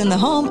changes in the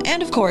home,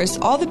 and of course,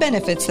 all the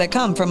benefits that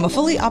come from a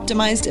fully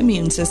optimized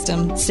immune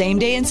system.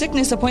 Same-day and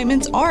sickness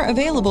appointments are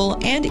available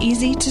and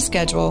easy to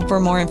schedule. For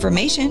more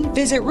information,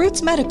 visit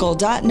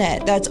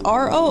rootsmedical.net. That's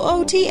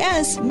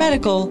ROOTS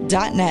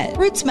medical.net.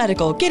 Roots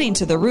Medical, getting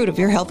to the root of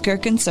your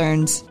healthcare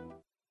concerns.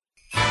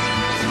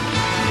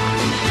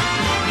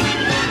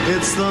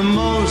 It's the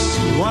most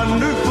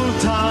wonderful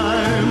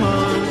time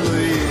of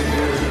the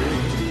year.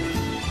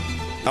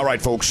 All right,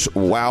 folks.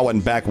 Wow,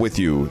 and back with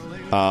you.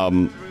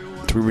 We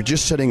were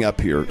just setting up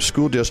here,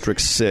 School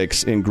District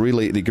 6 in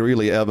Greeley, the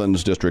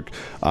Greeley-Evans District.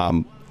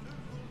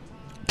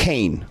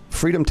 Kane,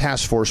 Freedom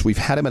Task Force, we've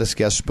had him as a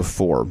guest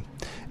before.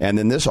 And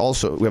then this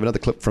also, we have another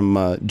clip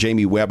from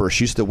Jamie Weber.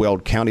 She's the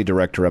Weld County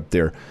Director up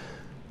there.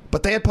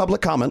 But they had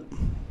public comment,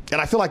 and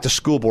I feel like the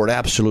school board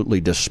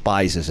absolutely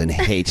despises and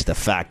hates the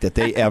fact that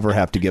they ever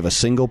have to give a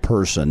single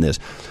person this.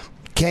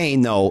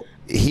 Kane, though,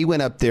 he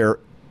went up there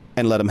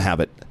and let him have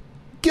it.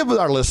 Give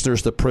our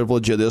listeners the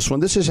privilege of this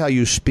one. This is how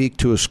you speak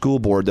to a school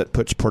board that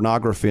puts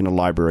pornography in a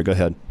library. Go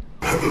ahead.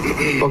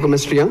 Welcome,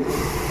 Mr. Young.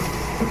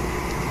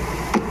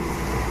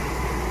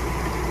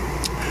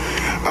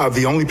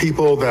 The only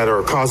people that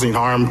are causing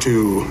harm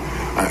to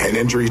and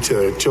injury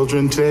to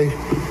children today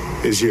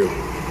is you.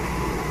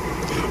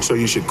 So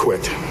you should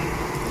quit.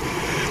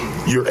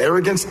 Your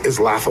arrogance is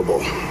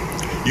laughable.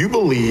 You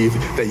believe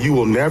that you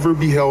will never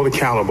be held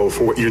accountable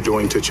for what you're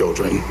doing to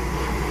children.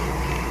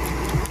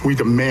 We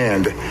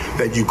demand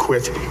that you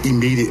quit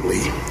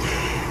immediately.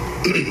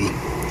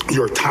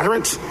 You're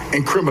tyrants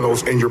and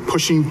criminals, and you're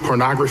pushing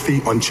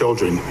pornography on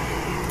children.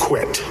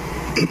 Quit.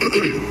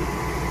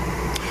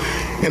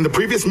 In the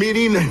previous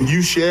meeting,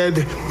 you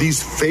shed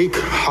these fake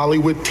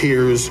Hollywood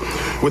tears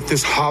with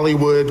this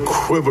Hollywood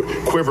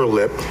quiver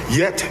lip,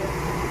 yet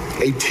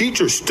a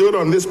teacher stood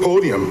on this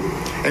podium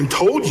and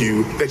told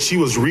you that she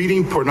was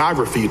reading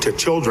pornography to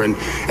children,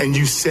 and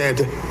you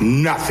said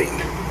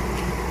nothing.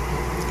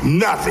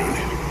 Nothing.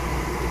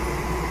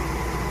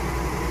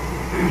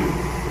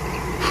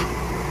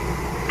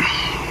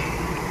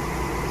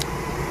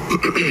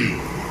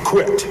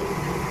 Quit.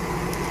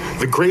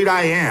 The great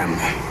I am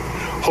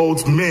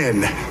holds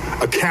men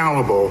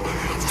accountable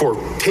for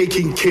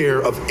taking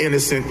care of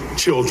innocent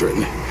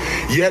children.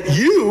 Yet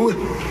you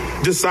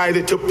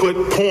decided to put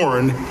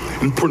porn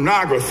and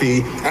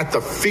pornography at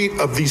the feet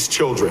of these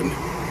children.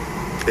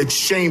 It's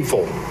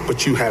shameful,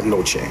 but you have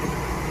no shame.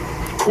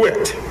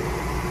 Quit.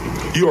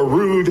 You are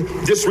rude,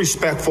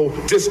 disrespectful,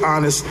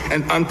 dishonest,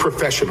 and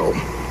unprofessional.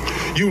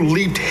 You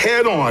leaped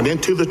head on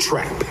into the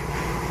trap.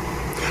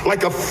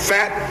 Like a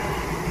fat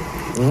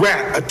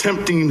rat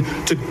attempting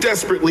to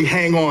desperately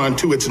hang on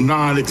to its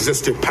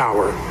non-existent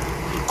power.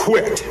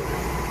 Quit.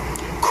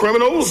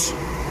 Criminals,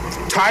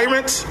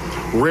 tyrants,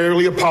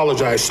 rarely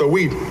apologize, so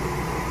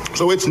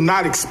it's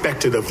not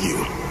expected of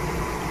you.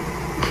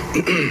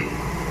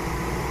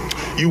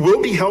 You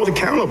will be held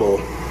accountable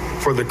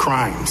for the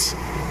crimes.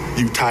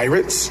 You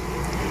tyrants,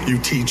 you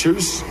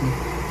teachers,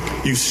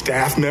 you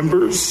staff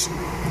members,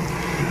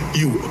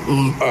 you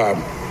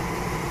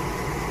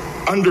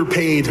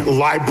underpaid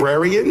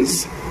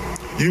librarians,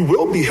 you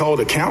will be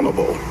held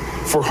accountable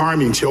for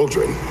harming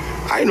children.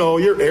 I know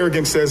your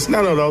arrogance says,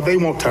 no, they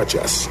won't touch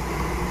us.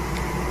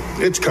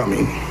 It's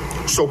coming,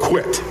 so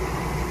quit.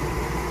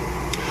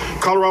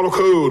 Colorado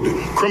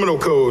Criminal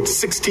Code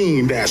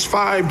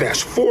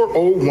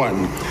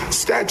 16-5-401,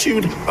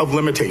 Statute of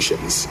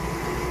Limitations.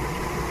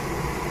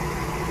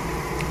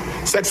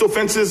 Sex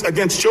offenses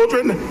against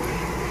children,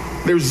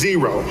 there's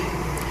 0.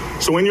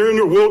 So when you're in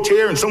your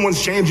wheelchair and someone's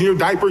changing your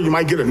diaper, you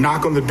might get a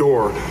knock on the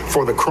door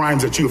for the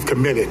crimes that you have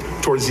committed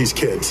towards these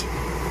kids.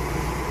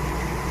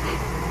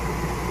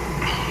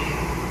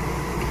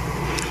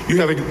 You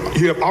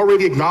have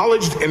already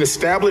acknowledged and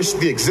established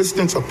the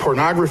existence of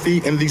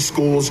pornography in these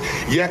schools,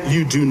 yet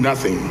you do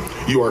nothing.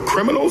 You are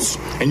criminals,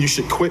 and you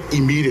should quit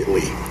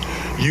immediately.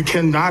 You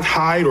cannot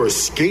hide or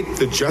escape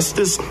the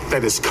justice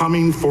that is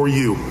coming for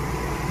you.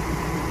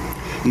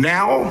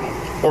 Now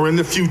or in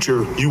the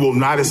future, you will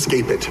not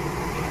escape it.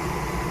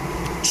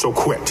 So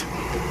quit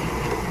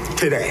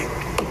today.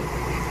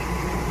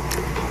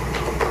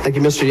 Thank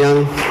you, Mr.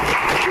 Young.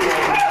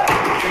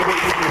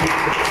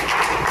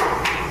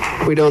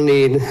 We don't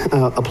need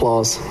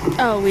applause.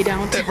 Oh, we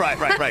don't. Right.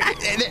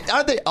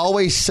 Aren't they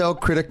always so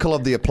critical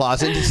of the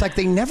applause? And it's like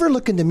they never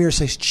look in the mirror and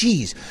say,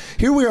 geez,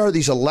 here we are,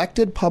 these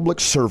elected public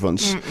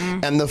servants,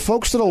 and the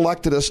folks that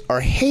elected us are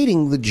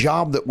hating the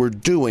job that we're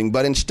doing.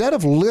 But instead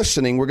of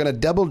listening, we're going to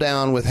double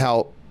down with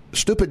how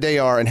stupid they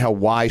are and how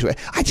wise.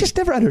 I just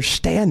never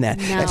understand that.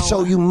 No. And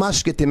so you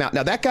must get them out.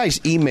 Now, that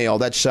guy's email,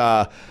 that's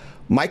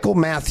Michael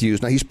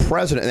Matthews. Now, he's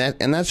president,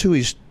 and that's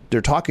who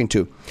they're talking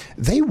to.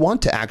 They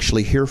want to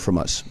actually hear from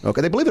us.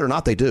 Okay, they believe it or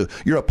not, they do.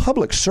 You're a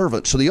public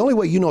servant, so the only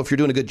way you know if you're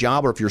doing a good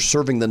job or if you're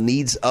serving the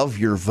needs of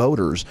your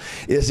voters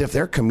is if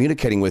they're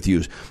communicating with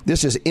you.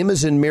 This is M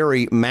as in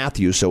Mary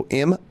Matthews, so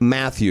M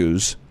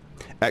Matthews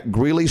at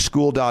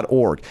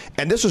greeleyschool.org.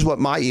 And this is what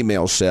my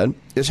email said,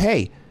 is,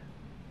 hey,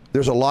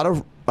 there's a lot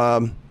of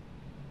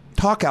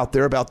talk out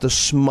there about the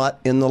smut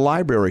in the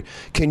library.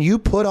 Can you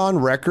put on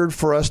record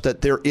for us that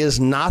there is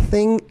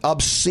nothing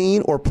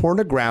obscene or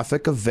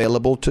pornographic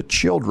available to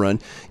children?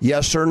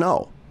 Yes or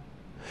no?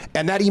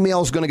 And that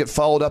email is going to get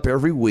followed up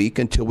every week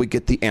until we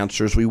get the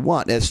answers we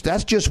want.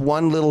 That's just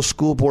one little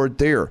school board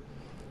there.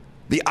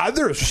 The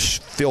other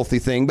filthy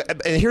thing,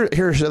 and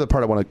here's the other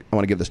part I want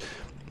to give this.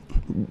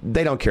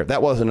 They don't care.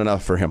 That wasn't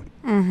enough for him.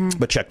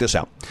 But check this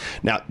out.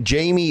 Now,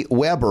 Jamie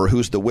Weber,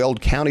 who's the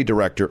Weld County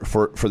director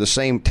for the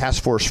same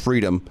Task Force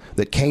Freedom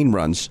that Kane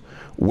runs,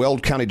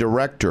 Weld County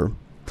director,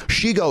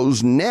 she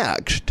goes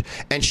next,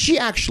 and she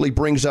actually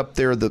brings up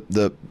there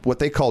the what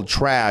they call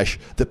trash,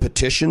 the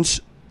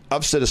petitions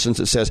of citizens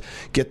that says,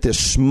 get this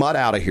smut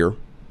out of here.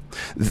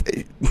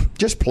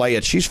 Just play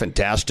it. She's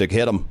fantastic.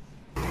 Hit them.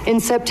 In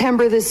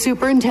September, the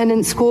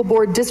superintendent, school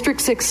board,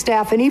 District 6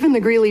 staff, and even the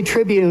Greeley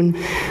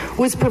Tribune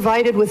was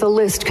provided with a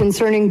list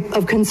concerning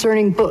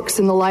books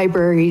in the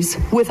libraries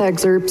with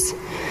excerpts.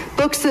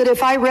 Books that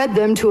if I read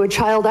them to a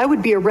child, I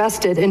would be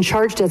arrested and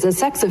charged as a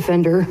sex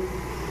offender.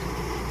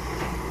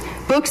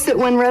 Books that,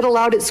 when read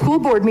aloud at school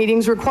board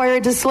meetings, require a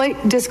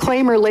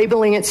disclaimer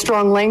labeling it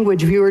strong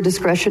language, viewer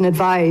discretion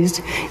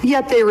advised.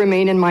 Yet they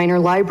remain in minor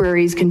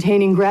libraries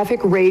containing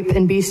graphic rape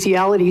and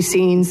bestiality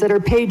scenes that are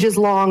pages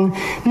long,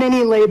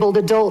 many labeled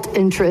adult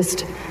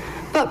interest,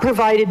 but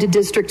provided to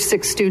District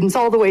 6 students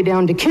all the way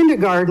down to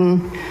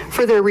kindergarten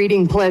for their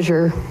reading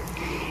pleasure.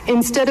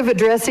 Instead of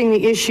addressing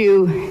the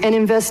issue and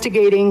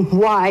investigating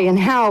why and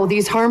how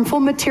these harmful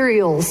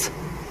materials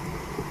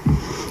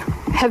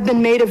have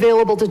been made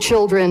available to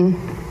children,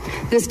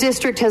 this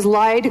district has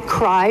lied,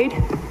 cried,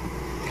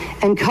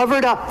 and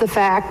covered up the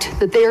fact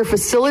that they are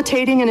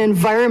facilitating an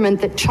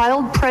environment that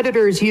child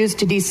predators use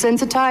to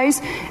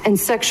desensitize and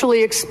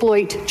sexually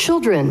exploit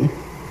children.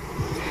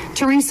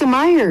 Teresa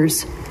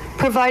Myers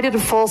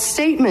provided false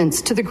statements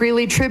to the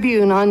Greeley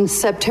Tribune on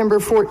September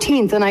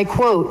 14th, and I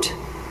quote,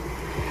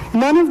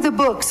 "None of the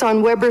books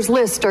on Weber's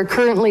list are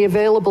currently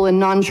available in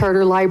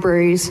non-charter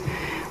libraries.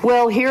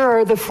 Well, here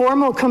are the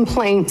formal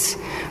complaints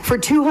for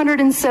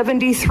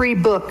 273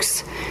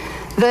 books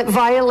that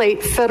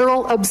violate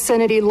federal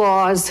obscenity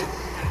laws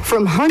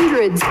from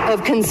hundreds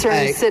of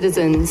concerned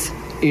citizens."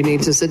 You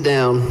need to sit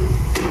down.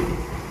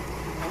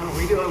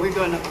 We're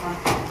going up front.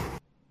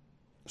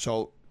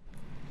 So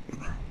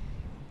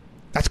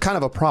that's kind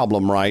of a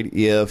problem, right?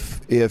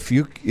 If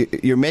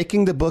you're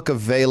making the book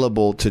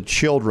available to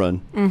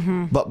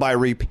children, but by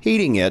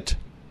repeating it,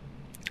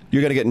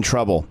 you're going to get in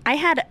trouble. I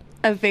had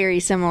a very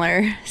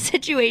similar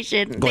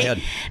situation. Go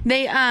ahead.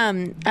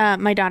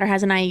 My daughter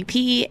has an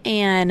IEP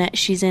and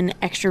she's in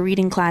extra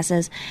reading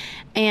classes,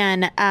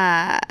 and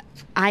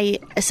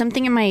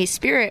something in my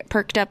spirit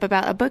perked up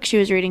about a book she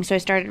was reading, so I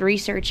started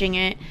researching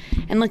it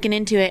and looking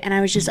into it, and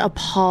I was just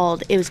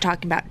appalled. It was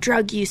talking about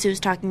drug use. It was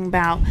talking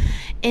about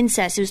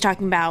incest. It was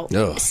talking about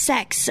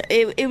sex.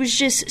 It was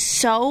just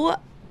so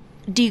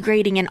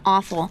degrading and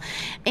awful.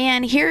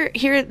 And here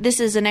this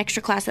is an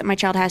extra class that my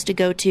child has to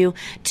go to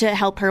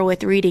help her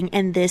with reading,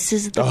 and this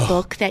is the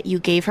book that you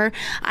gave her.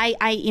 I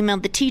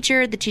emailed the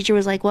teacher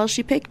was like, well,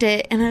 she picked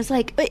it, and I was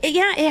like,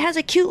 yeah, it has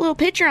a cute little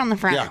picture on the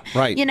front. Yeah,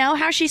 right. You know,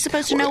 how's she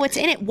supposed to know what's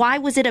in it? Why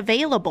was it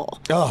available?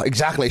 Oh,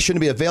 exactly. It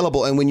shouldn't be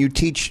available. And when you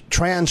teach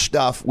trans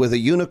stuff with a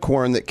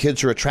unicorn that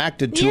kids are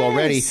attracted to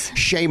already,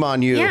 shame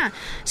on you. Yeah.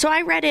 So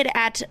I read it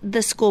at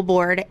the school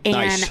board,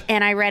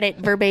 and I read it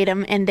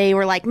verbatim, and they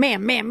were like,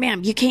 ma'am,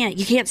 you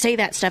can't say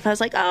that stuff. I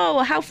was like, oh,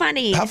 how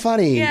funny. How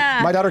funny.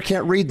 Yeah. My daughter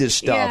can't read this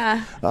stuff.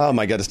 Yeah. Oh,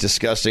 my God, it's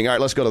disgusting. All right,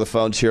 let's go to the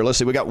phones here. Let's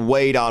see. We got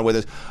Wade on with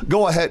us.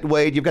 Go ahead,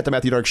 Wade. You've got the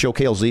Matthew Dark Show,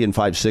 KLZ in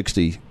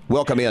 560.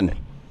 Welcome in.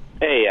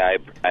 Hey,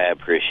 I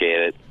appreciate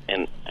it,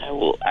 and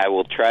I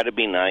will try to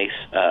be nice.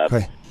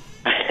 Okay.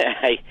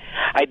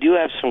 I do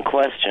have some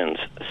questions.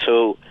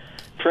 So,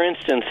 for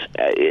instance,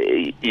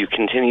 you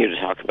continue to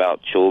talk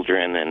about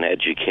children and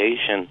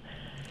education.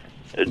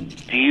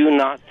 Do you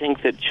not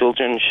think that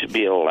children should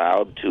be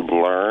allowed to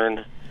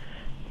learn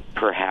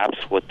perhaps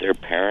what their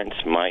parents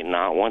might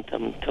not want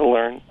them to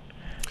learn?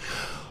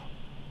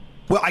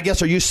 Well, I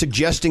guess, are you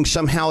suggesting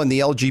somehow in the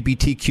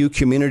LGBTQ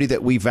community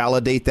that we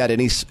validate that at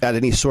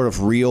any sort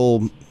of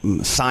real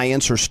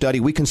science or study?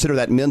 We consider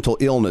that mental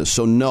illness,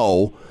 so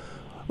no.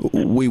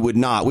 we would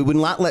not. We would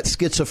not let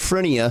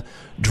schizophrenia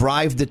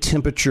drive the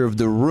temperature of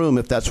the room,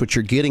 if that's what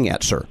you're getting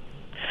at, sir.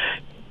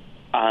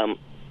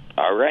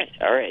 All right.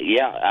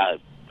 Yeah,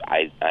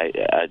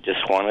 I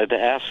just wanted to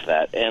ask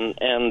that. And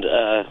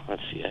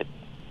let's see, I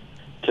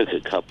took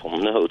a couple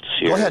notes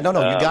here. Go ahead. No,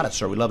 you got it,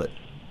 sir. We love it.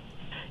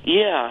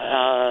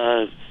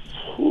 Yeah,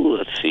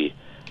 let's see.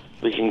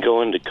 We can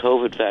go into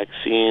COVID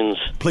vaccines.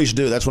 Please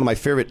do. That's one of my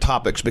favorite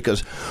topics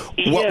because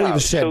what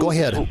we've said. Go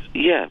ahead.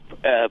 Yeah.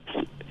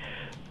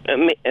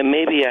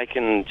 Maybe I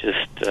can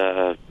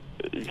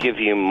just give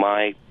you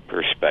my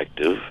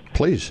perspective.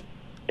 Please.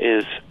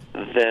 Is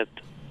that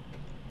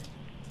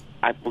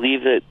I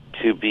believe it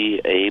to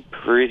be a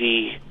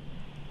pretty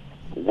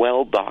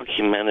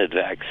well-documented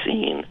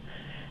vaccine.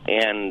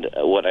 And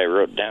what I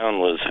wrote down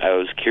was I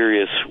was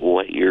curious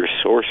what your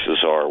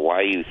sources are,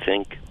 why you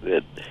think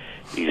that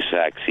these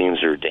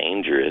vaccines are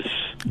dangerous.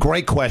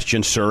 Great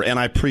question, sir, and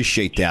I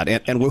appreciate that.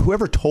 And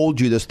whoever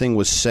told you this thing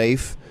was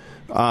safe,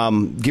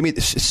 send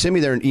me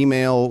their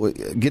email,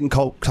 get in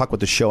talk with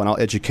the show, and I'll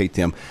educate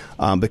them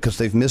because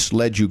they've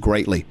misled you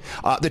greatly.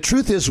 The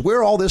truth is,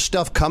 where all this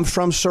stuff comes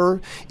from,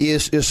 sir,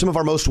 is some of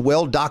our most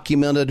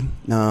well-documented,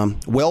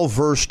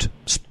 well-versed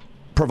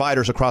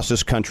providers across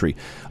this country.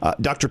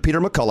 Dr. Peter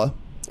McCullough,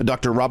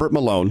 Dr. Robert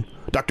Malone,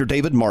 Dr.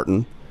 David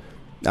Martin,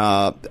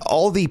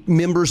 all the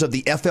members of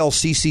the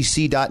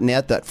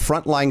FLCCC.net, that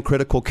frontline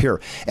critical care.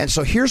 And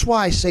so here's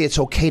why I say it's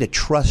okay to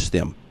trust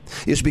them.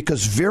 Is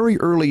because very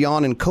early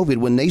on in COVID,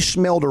 when they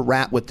smelled a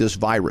rat with this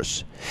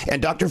virus, and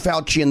Dr.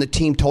 Fauci and the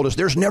team told us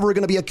there's never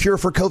going to be a cure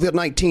for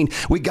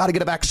COVID-19, we got to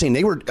get a vaccine.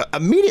 They were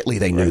immediately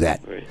they knew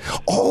that. Right.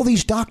 All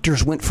these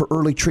doctors went for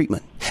early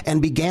treatment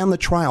and began the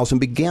trials and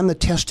began the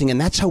testing,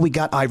 and that's how we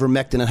got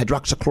ivermectin and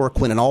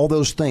hydroxychloroquine and all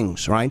those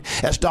things, right?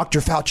 As Dr.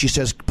 Fauci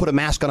says, put a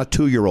mask on a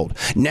 2-year-old.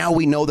 Now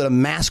we know that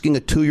masking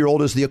a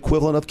 2-year-old is the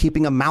equivalent of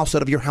keeping a mouse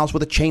out of your house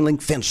with a chain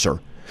link fence, sir.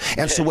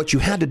 And so what you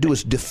had to do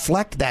is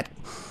deflect that.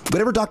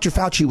 Whatever Dr.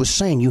 Fauci was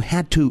saying, you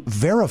had to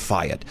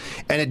verify it.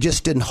 And it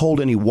just didn't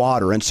hold any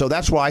water. And so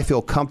that's why I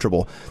feel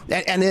comfortable.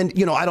 And then,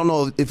 I don't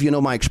know if you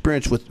know my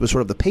experience with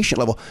sort of the patient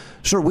level.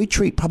 Sir, we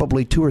treat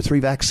probably 2 or 3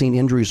 vaccine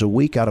injuries a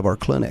week out of our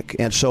clinic.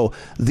 And so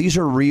these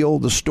are real.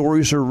 The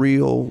stories are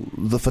real.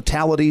 The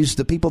fatalities,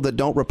 the people that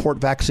don't report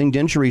vaccine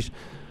injuries,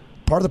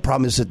 part of the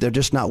problem is that they're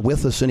just not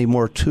with us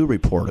anymore to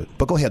report it.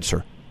 But go ahead,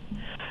 sir.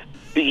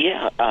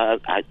 Yeah,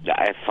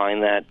 I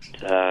find that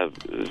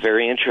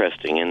very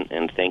interesting,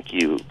 and thank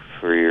you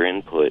for your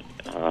input.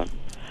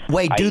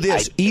 Wade, do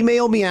this.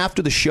 Email me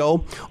after the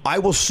show. I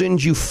will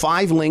send you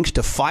 5 links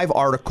to 5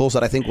 articles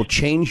that I think will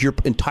change your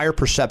entire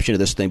perception of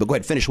this thing. But go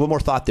ahead, finish. One more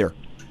thought there.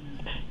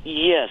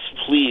 Yes,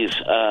 please,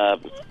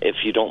 if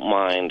you don't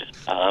mind.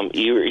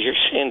 You're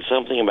saying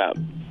something about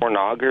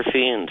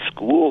pornography in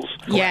schools?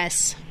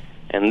 Yes.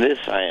 And this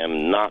I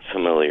am not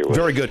familiar with.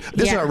 Very good.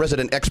 This is our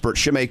resident expert,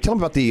 Shimei. Tell me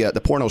about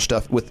the porno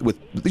stuff with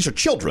these are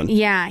children.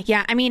 Yeah.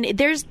 I mean,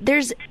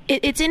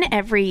 it's in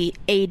every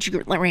age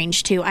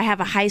range too. I have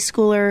a high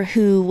schooler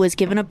who was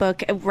given a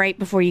book right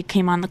before you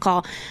came on the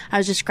call. I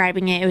was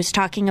describing it. It was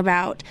talking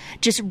about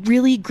just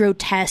really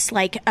grotesque,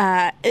 like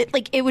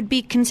it would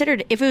be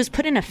considered, if it was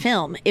put in a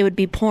film, it would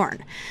be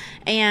porn.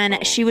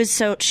 And she was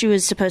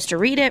supposed to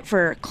read it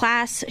for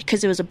class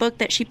because it was a book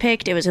that she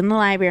picked. It was in the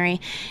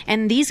library.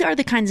 And these are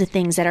the kinds of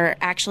things that are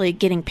actually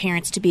getting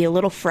parents to be a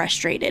little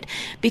frustrated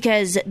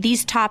because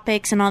these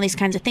topics and all these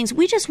kinds of things,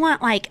 we just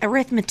want like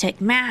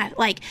arithmetic, math,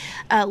 like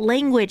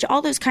language,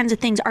 all those kinds of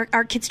things,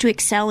 our kids to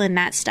excel in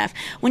that stuff.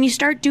 When you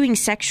start doing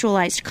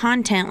sexualized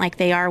content like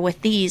they are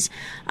with these,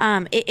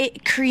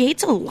 it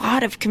creates a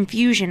lot of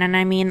confusion. And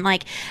I mean,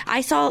 like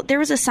I saw there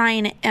was a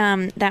sign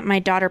that my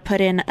daughter put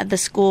in the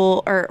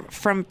school or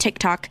from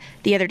TikTok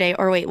the other day,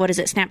 or wait, what is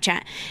it?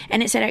 Snapchat.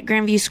 And it said at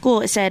Grandview School,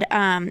 it said,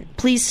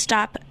 please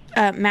stop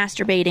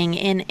masturbating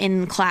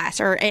in class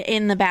or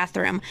in the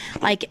bathroom.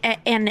 Like,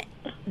 and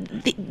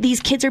these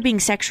kids are being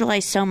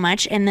sexualized so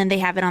much, and then they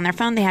have it on their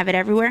phone. They have it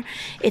everywhere.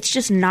 It's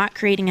just not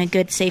creating a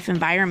good, safe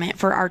environment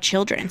for our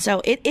children.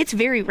 So it's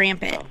very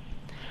rampant.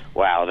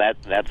 Wow,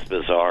 that's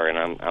bizarre,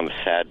 and I'm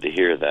sad to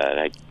hear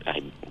that.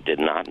 I did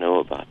not know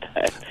about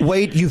that.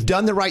 Wade, you've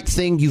done the right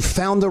thing. You've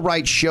found the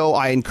right show.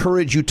 I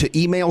encourage you to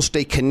email,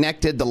 stay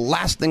connected. The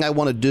last thing I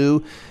want to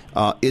do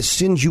is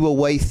send you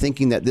away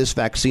thinking that this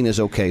vaccine is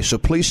okay. So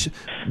please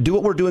do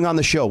what we're doing on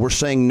the show. We're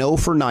saying no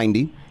for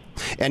 90.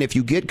 And if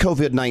you get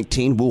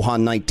COVID-19,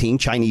 Wuhan 19,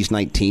 Chinese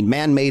 19,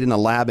 man-made in a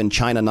lab in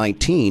China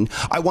 19,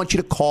 I want you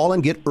to call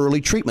and get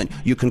early treatment.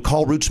 You can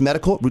call Roots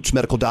Medical,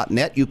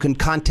 rootsmedical.net. You can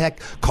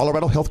contact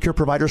Colorado Healthcare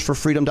Providers for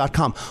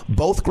Freedom.com.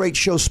 Both great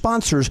show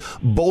sponsors.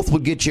 Both will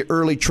get you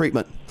early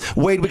treatment.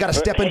 Wade, we got to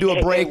step into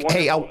a break. Go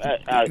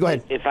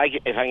ahead. If I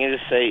can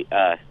just say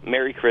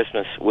Merry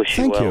Christmas. Wish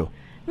you well. Thank you.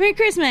 Merry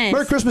Christmas.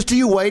 Merry Christmas to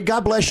you, Wade.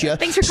 God bless you.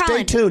 Thanks for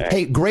calling. Stay tuned.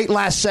 Hey, great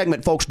last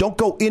segment, folks. Don't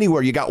go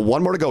anywhere. You got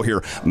one more to go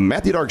here.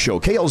 Matthew Dark Show,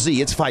 KLZ.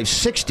 It's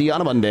 560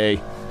 on a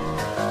Monday.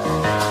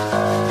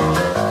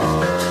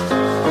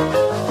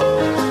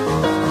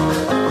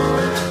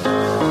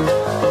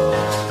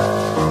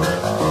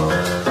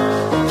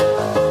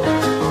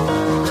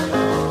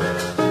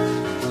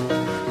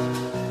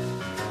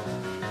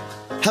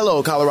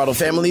 Hello, Colorado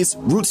families.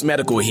 Roots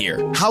Medical here.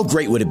 How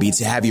great would it be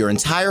to have your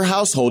entire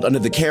household under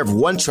the care of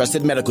one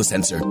trusted medical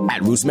center?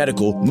 At Roots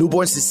Medical,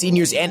 newborns to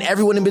seniors and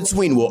everyone in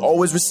between will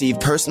always receive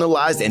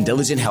personalized and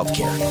diligent health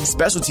care.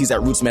 Specialties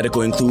at Roots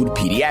Medical include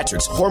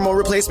pediatrics, hormone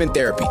replacement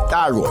therapy,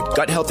 thyroid,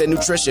 gut health and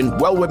nutrition,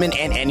 well women,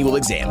 and annual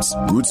exams.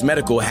 Roots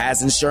Medical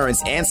has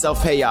insurance and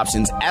self-pay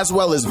options, as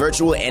well as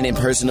virtual and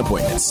in-person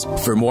appointments.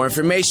 For more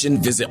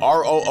information, visit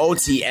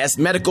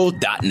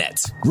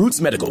rootsmedical.net.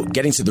 Roots Medical,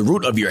 getting to the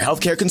root of your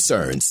healthcare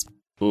concerns.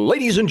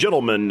 Ladies and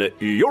gentlemen,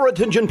 your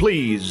attention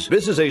please.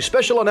 This is a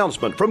special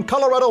announcement from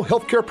Colorado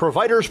Healthcare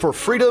Providers for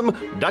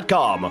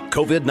Freedom.com.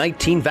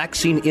 COVID-19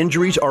 vaccine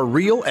injuries are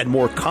real and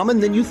more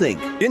common than you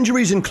think.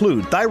 Injuries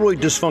include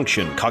thyroid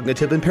dysfunction,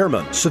 cognitive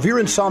impairment, severe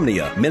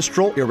insomnia,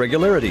 menstrual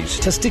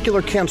irregularities,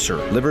 testicular cancer,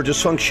 liver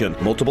dysfunction,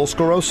 multiple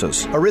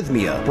sclerosis,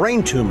 arrhythmia,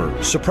 brain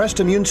tumor, suppressed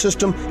immune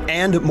system,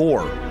 and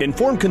more.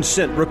 Informed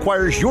consent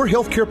requires your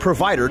healthcare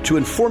provider to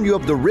inform you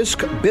of the risk,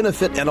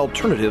 benefit, and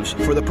alternatives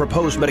for the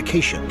proposed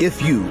medication. If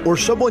you or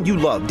someone you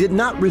love did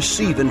not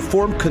receive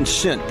informed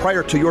consent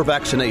prior to your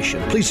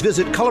vaccination, please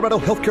visit Colorado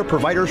Healthcare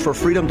Providers for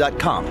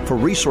Freedom.com for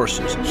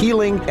resources,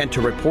 healing, and to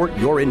report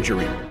your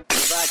injury.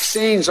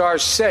 Vaccines are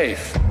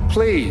safe.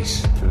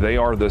 Please. They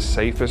are the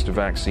safest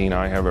vaccine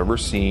I have ever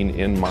seen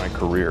in my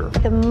career.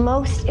 The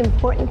most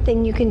important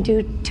thing you can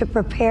do to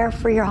prepare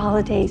for your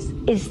holidays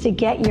is to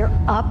get your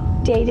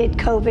updated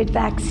COVID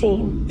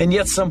vaccine. And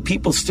yet some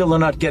people still are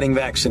not getting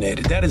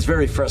vaccinated. That is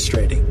very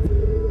frustrating.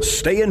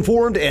 Stay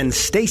informed and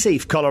stay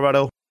safe,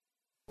 Colorado.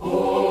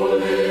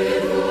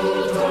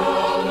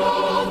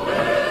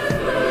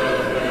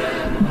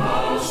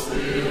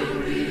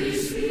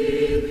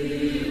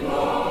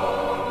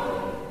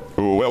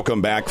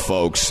 Welcome back,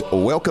 folks.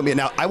 Welcome in.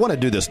 Now, I want to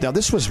do this. Now,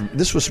 this was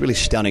really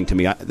stunning to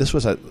me. This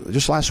was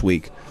just last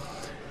week.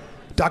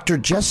 Dr.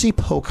 Jessie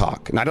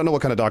Pocock, and I don't know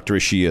what kind of doctor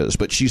she is,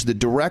 but she's the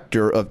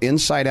director of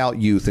Inside Out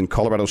Youth in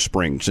Colorado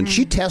Springs, and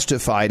she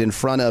testified in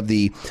front of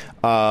the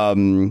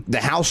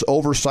House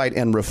Oversight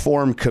and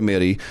Reform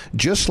Committee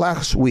just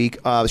last week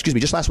on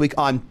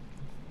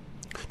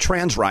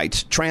trans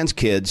rights, trans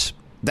kids,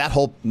 that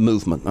whole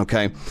movement.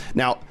 Okay,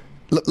 now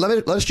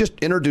let's just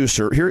introduce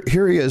her.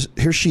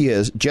 Here she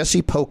is,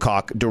 Jessie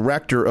Pocock,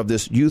 director of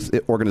this youth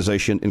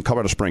organization in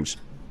Colorado Springs.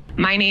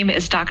 My name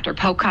is Dr.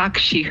 Pocock,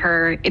 she,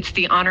 her. It's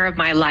the honor of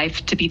my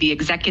life to be the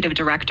executive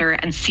director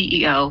and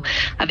CEO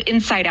of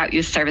Inside Out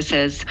Youth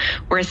Services,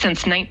 where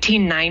since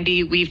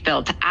 1990, we've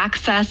built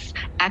access,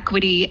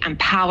 equity, and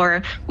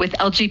power with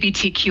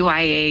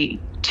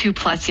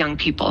LGBTQIA2+ young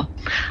people.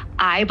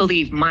 I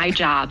believe my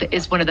job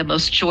is one of the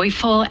most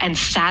joyful and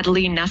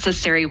sadly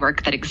necessary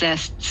work that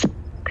exists.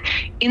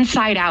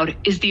 Inside Out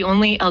is the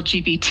only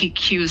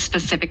LGBTQ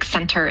specific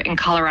center in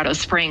Colorado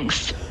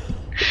Springs.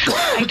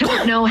 I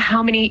don't know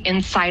how many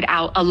Inside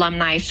Out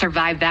alumni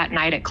survived that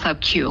night at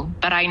Club Q,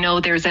 but I know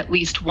there's at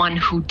least one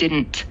who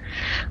didn't.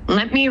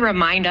 Let me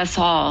remind us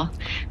all,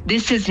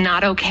 this is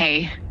not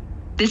okay.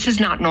 This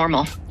is not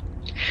normal.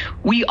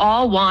 We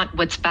all want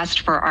what's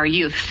best for our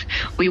youth.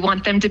 We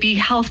want them to be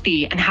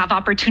healthy and have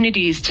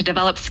opportunities to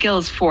develop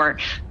skills for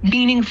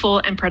meaningful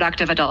and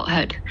productive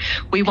adulthood.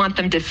 We want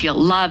them to feel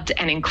loved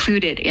and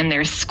included in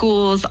their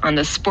schools, on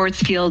the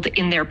sports field,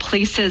 in their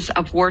places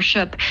of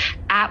worship,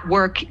 at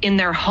work, in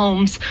their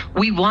homes.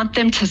 We want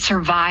them to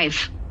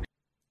survive.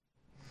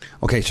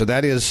 Okay, so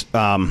that is...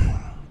 Well,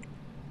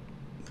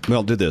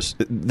 do this.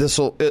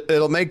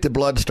 It'll make the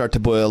blood start to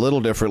boil a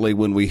little differently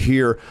when we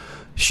hear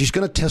she's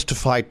going to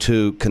testify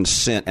to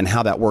consent and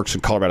how that works in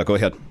Colorado. Go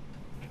ahead.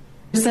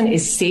 Person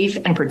is safe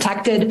and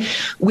protected.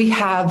 We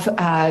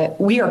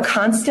are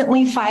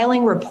constantly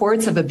filing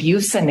reports of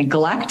abuse and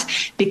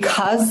neglect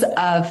because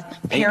of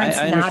parents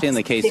I understand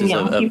the cases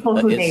young people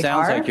who it they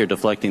sounds are. Like you're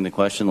deflecting the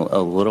question a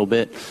little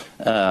bit.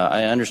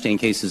 I understand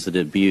cases of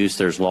abuse.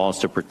 There's laws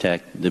to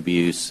protect the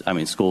abuse. I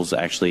mean, schools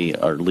actually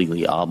are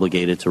legally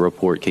obligated to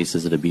report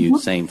cases of abuse.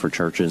 Mm-hmm. Same for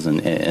churches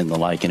and the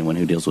like. Anyone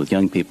who deals with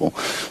young people,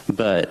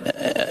 but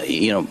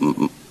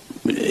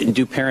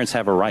do parents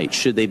have a right?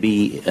 Should they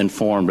be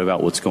informed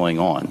about what's going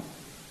on?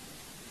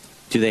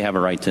 Do they have a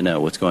right to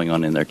know what's going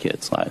on in their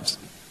kids' lives?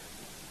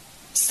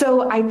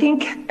 So I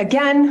think,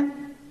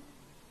 again,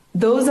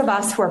 those of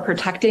us who are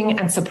protecting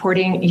and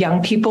supporting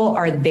young people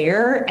are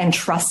there and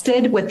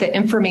trusted with the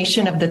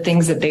information of the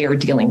things that they are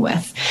dealing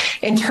with.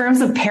 In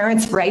terms of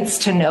parents' rights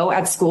to know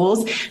at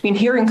schools, I mean,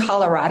 here in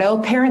Colorado,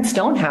 parents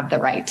don't have the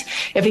right.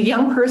 If a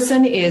young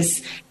person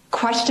is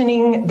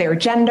questioning their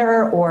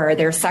gender or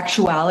their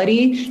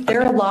sexuality,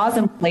 there are laws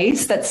in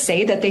place that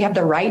say that they have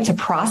the right to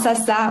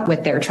process that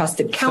with their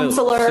trusted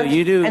counselor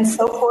and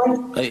so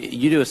forth.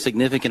 You do a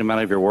significant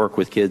amount of your work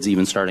with kids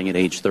even starting at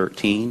age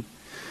 13.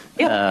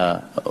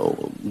 Yep.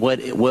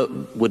 What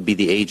would be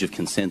the age of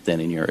consent then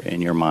in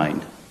your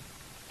mind?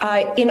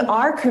 In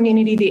our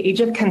community, the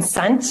age of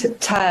consent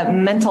to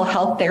mental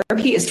health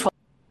therapy is 12.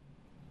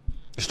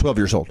 It's 12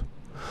 years old.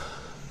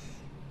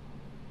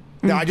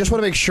 Now, I just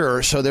want to make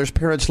sure, so there's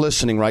parents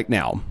listening right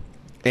now,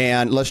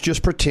 and let's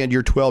just pretend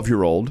you're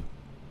 12-year-old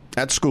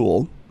at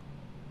school,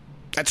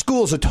 at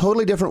school is a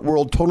totally different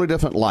world, totally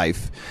different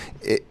life.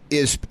 It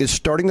is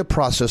starting the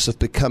process of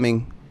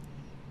becoming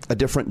a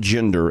different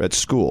gender at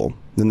school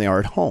than they are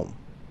at home.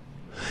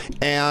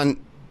 And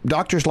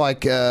doctors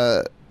like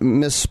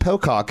Miss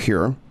Pocock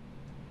here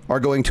are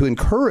going to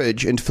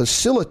encourage and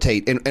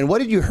facilitate. And what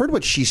did you heard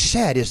what she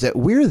said is that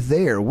we're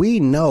there. We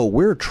know.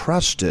 We're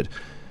trusted.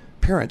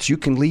 Parents, you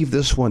can leave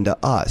this one to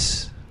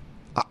us.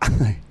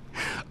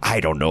 I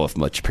don't know if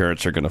much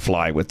parents are going to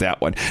fly with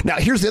that one. Now,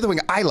 here's the other thing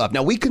I love.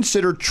 Now, we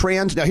consider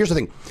trans. Now, here's the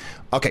thing.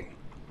 Okay.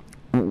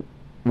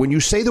 When you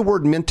say the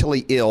word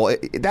mentally ill,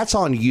 that's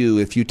on you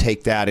if you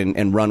take that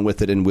and run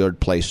with it in weird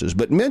places.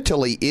 But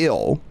mentally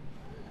ill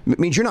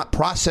means you're not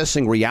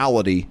processing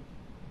reality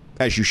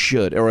as you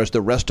should or as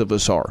the rest of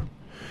us are.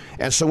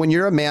 And so when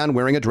you're a man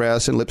wearing a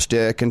dress and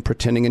lipstick and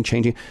pretending and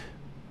changing,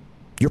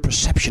 your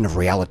perception of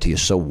reality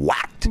is so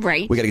whacked.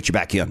 Right. We got to get you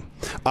back in.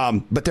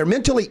 But they're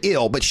mentally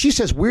ill. But she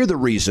says we're the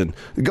reason.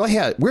 Go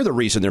ahead. We're the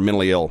reason they're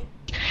mentally ill.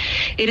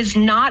 It is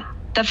not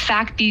the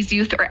fact these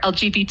youth are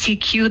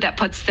LGBTQ that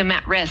puts them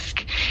at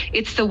risk.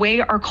 It's the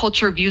way our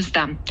culture views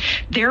them.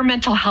 Their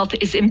mental health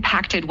is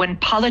impacted when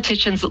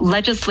politicians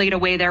legislate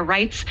away their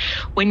rights,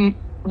 when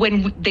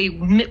they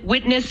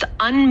witness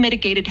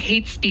unmitigated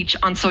hate speech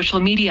on social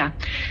media.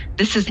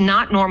 This is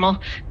not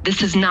normal.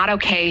 This is not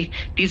okay.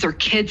 These are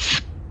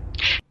kids.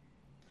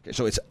 Okay,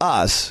 so it's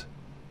us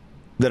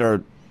that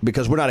are,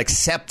 because we're not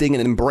accepting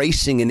and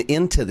embracing and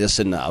into this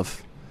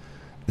enough,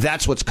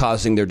 that's what's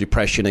causing their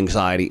depression,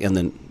 anxiety, and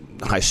then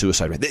high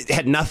suicide rate. It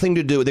had nothing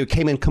to do, they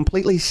came in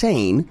completely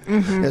sane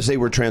as they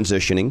were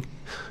transitioning.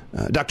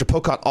 Dr.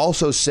 Pocock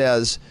also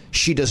says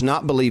she does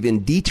not believe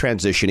in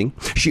detransitioning.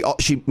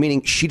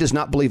 Meaning she does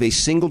not believe a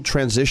single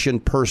transition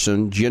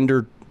person,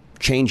 gender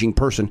changing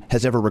person,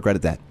 has ever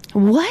regretted that.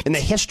 What? In the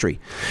history.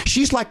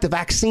 She's like the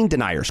vaccine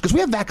deniers, because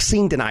we have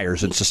vaccine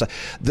deniers in society.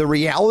 The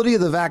reality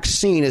of the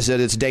vaccine is that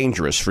it's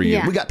dangerous for you.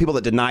 Yeah. We got people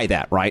that deny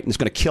that, right? And it's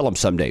going to kill them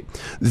someday.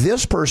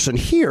 This person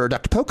here,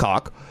 Dr.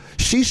 Pocock,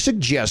 she's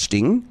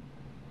suggesting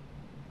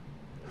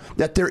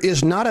that there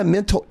is not a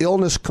mental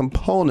illness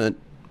component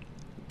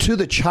to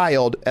the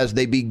child as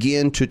they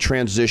begin to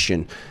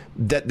transition,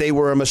 that they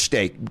were a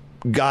mistake.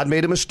 God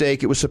made a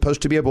mistake. It was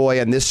supposed to be a boy,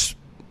 and this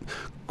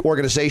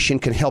organization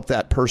can help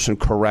that person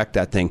correct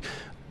that thing.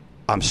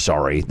 I'm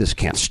sorry, this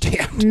can't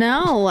stand.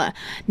 No.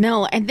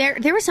 And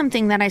there was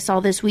something that I saw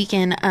this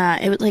weekend.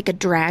 It was like a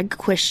drag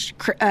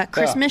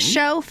Christmas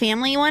show,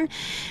 family one.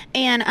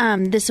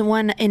 And this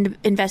one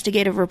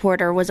investigative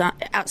reporter was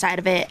outside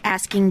of it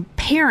asking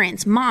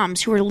parents,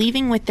 moms who are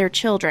leaving with their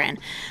children,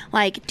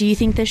 like, do you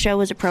think this show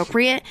was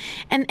appropriate?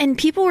 And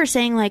people were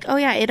saying, like, oh,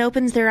 yeah, it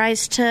opens their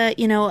eyes to,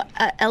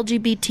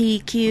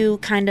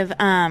 LGBTQ kind of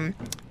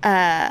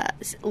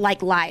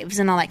like lives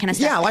and all that kind of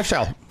stuff. Yeah,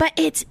 lifestyle. But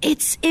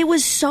it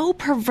was so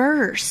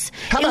perverse.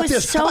 How about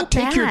this? So How about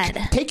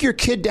take your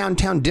kid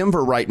downtown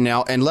Denver right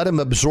now and let him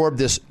absorb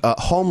this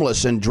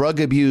homeless and drug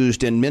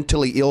abused and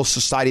mentally ill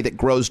society that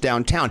grows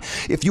downtown.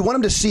 If you want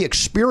him to see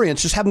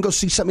experience, just have him go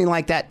see something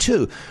like that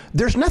too.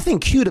 There's nothing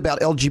cute about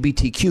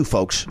LGBTQ,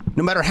 folks.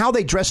 No matter how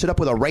they dress it up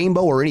with a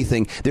rainbow or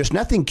anything, there's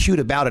nothing cute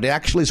about it. It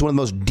actually is one of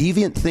the most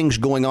deviant things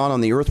going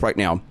on the earth right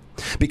now.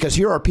 Because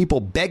here are people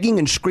begging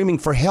and screaming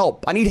for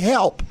help. I need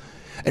help.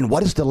 And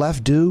what does the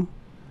left do?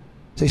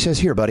 He says,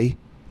 here, buddy,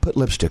 put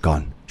lipstick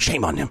on.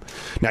 Shame on him.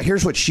 Now,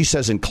 here's what she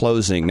says in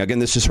closing. Now, again,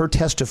 this is her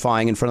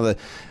testifying in front of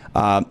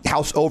the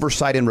House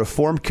Oversight and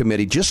Reform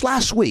Committee. Just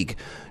last week,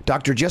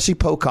 Dr. Jessie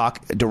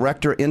Pocock,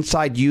 Director,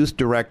 Inside Youth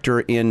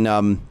Director in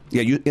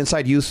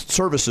Inside Youth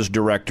Services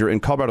Director in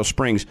Colorado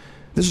Springs.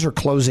 This is her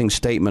closing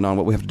statement on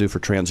what we have to do for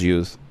trans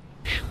youth.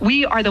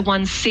 We are the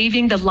ones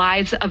saving the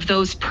lives of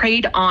those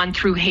preyed on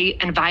through hate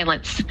and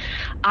violence.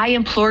 I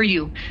implore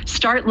you,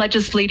 start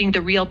legislating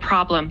the real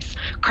problems.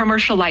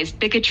 Commercialize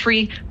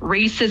bigotry,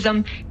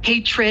 racism,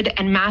 hatred,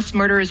 and mass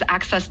murderers'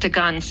 access to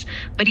guns.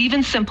 But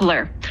even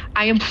simpler,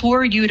 I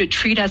implore you to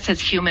treat us as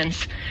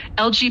humans.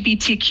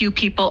 LGBTQ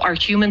people are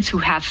humans who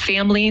have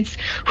families,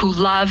 who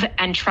love,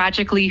 and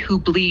tragically who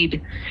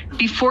bleed.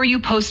 Before you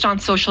post on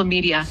social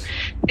media,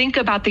 think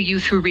about the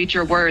youth who read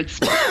your words.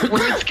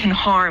 Words can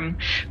harm,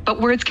 but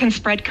words can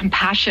spread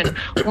compassion.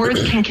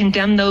 Words can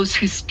condemn those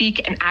who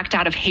speak and act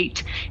out of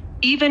hate.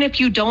 Even if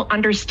you don't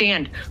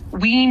understand,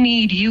 we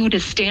need you to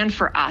stand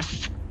for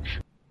us.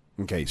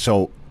 Okay,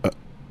 so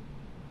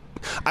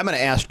I'm going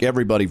to ask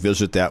everybody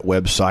visit that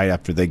website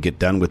after they get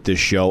done with this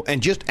show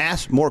and just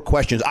ask more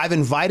questions. I've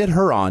invited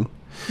her on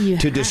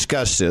to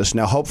discuss this.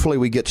 Now, hopefully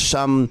we get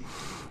some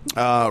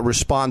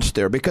response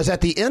there, because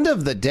at the end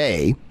of the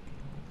day,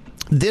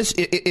 this,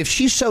 if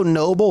she's so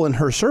noble in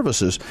her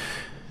services,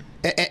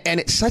 and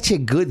it's such a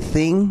good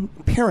thing,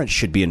 parents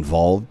should be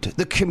involved.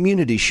 The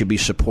community should be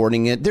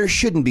supporting it. There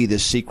shouldn't be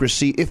this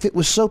secrecy. If it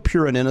was so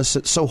pure and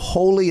innocent, so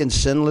holy and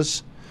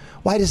sinless,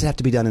 why does it have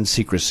to be done in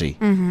secrecy?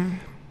 Mm-hmm.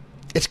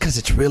 It's because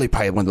it's really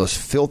probably one of those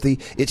filthy,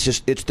 it's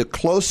the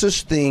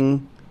closest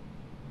thing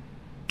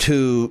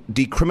to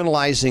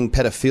decriminalizing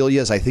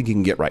pedophilia as I think you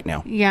can get right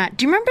now. Yeah.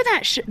 Do you remember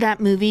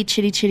that movie,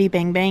 Chitty Chitty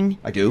Bang Bang?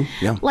 I do,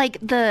 yeah. Like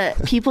the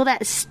people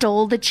that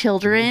stole the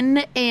children,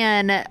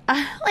 and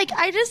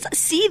I just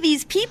see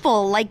these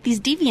people, like these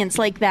deviants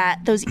like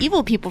that, those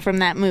evil people from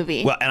that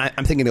movie. Well, and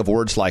I'm thinking of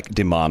words like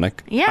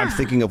demonic. Yeah. I'm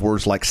thinking of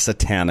words like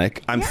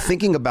satanic. I'm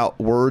thinking about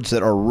words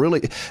that are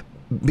really...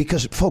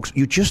 Because, folks,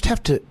 you just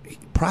have to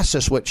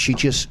process what she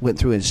just went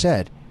through and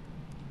said,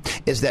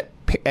 is that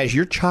as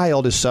your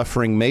child is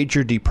suffering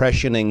major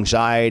depression,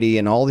 anxiety,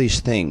 and all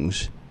these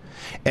things,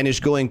 and is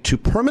going to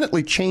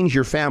permanently change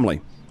your family,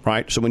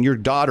 right? So when your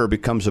daughter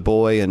becomes a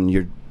boy and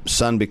your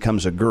son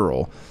becomes a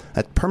girl,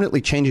 that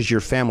permanently changes your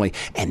family,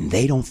 and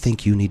they don't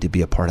think you need to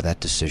be a part of that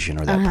decision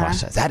or that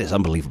process. That is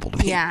unbelievable to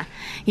me. Yeah,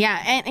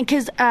 and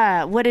because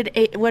what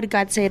did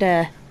God say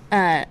to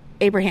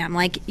Abraham?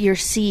 Like, your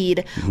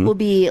seed will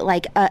be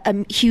like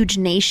a huge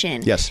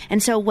nation. Yes.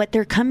 And so what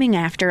they're coming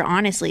after,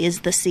 honestly, is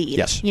the seed.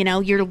 Yes. You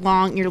know, your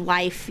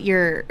life,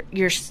 your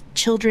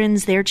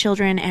children's, their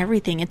children,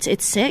 everything. It's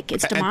sick.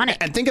 It's demonic.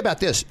 And think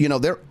about this. You know,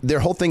 their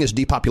whole thing is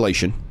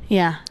depopulation.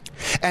 Yeah.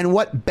 And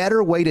what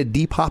better way to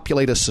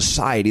depopulate a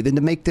society than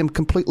to make them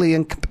completely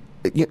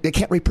they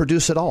can't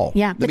reproduce at all.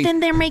 Yeah, but then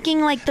they're making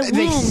like the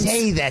wombs.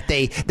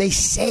 They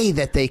say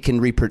that they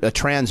can a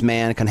trans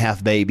man can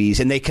have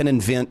babies, and they can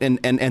invent and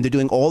they're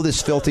doing all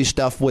this filthy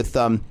stuff with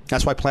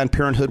that's why Planned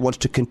Parenthood wants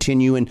to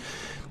continue and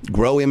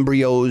grow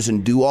embryos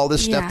and do all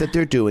this stuff that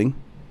they're doing.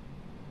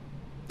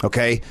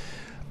 Okay.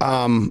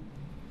 I'm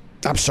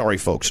sorry,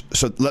 folks.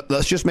 So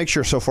let's just make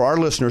sure. So for our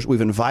listeners, we've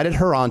invited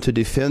her on to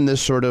defend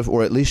this sort of,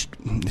 or at least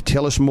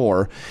tell us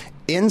more.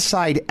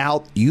 Inside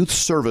Out Youth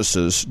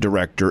Services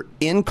Director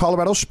in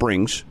Colorado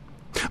Springs.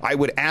 I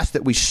would ask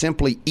that we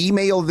simply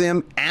email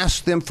them,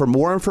 ask them for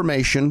more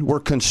information. We're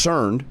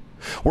concerned.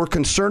 We're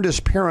concerned as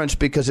parents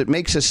because it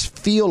makes us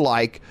feel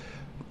like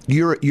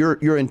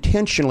you're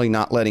intentionally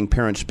not letting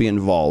parents be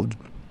involved.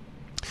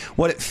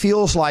 What it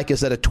feels like is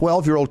that a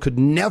 12-year-old could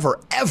never,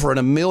 ever in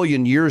a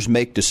million years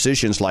make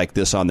decisions like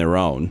this on their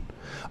own.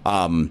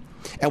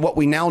 And what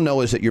we now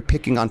know is that you're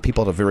picking on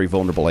people at a very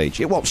vulnerable age.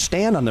 It won't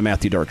stand on the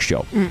Matthew Dark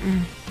Show.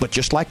 But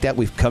just like that,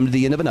 we've come to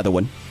the end of another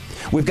one.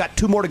 We've got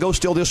 2 more to go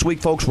still this week,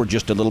 folks. We're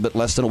just a little bit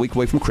less than a week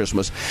away from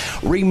Christmas.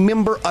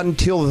 Remember,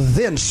 until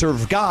then,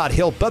 serve God,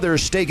 help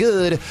others, stay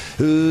good.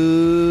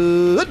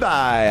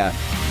 Goodbye.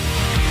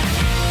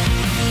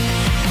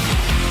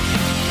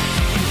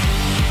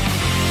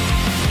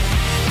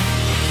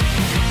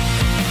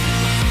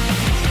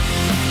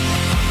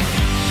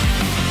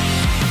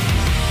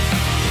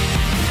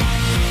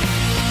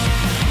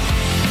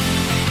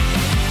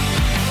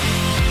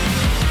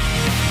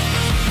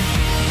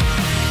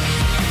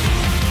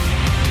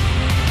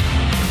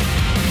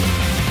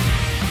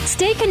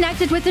 Stay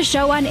connected with the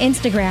show on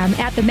Instagram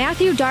at The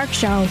Matthew Dark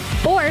Show,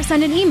 or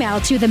send an email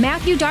to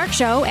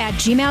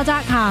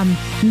thematthewdarkshow@gmail.com.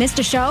 Missed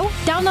a show?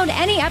 Download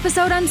any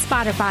episode on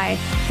Spotify.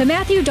 The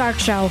Matthew Dark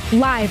Show,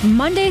 live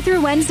Monday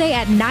through Wednesday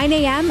at 9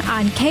 a.m.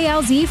 on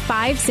KLZ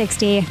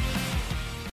 560.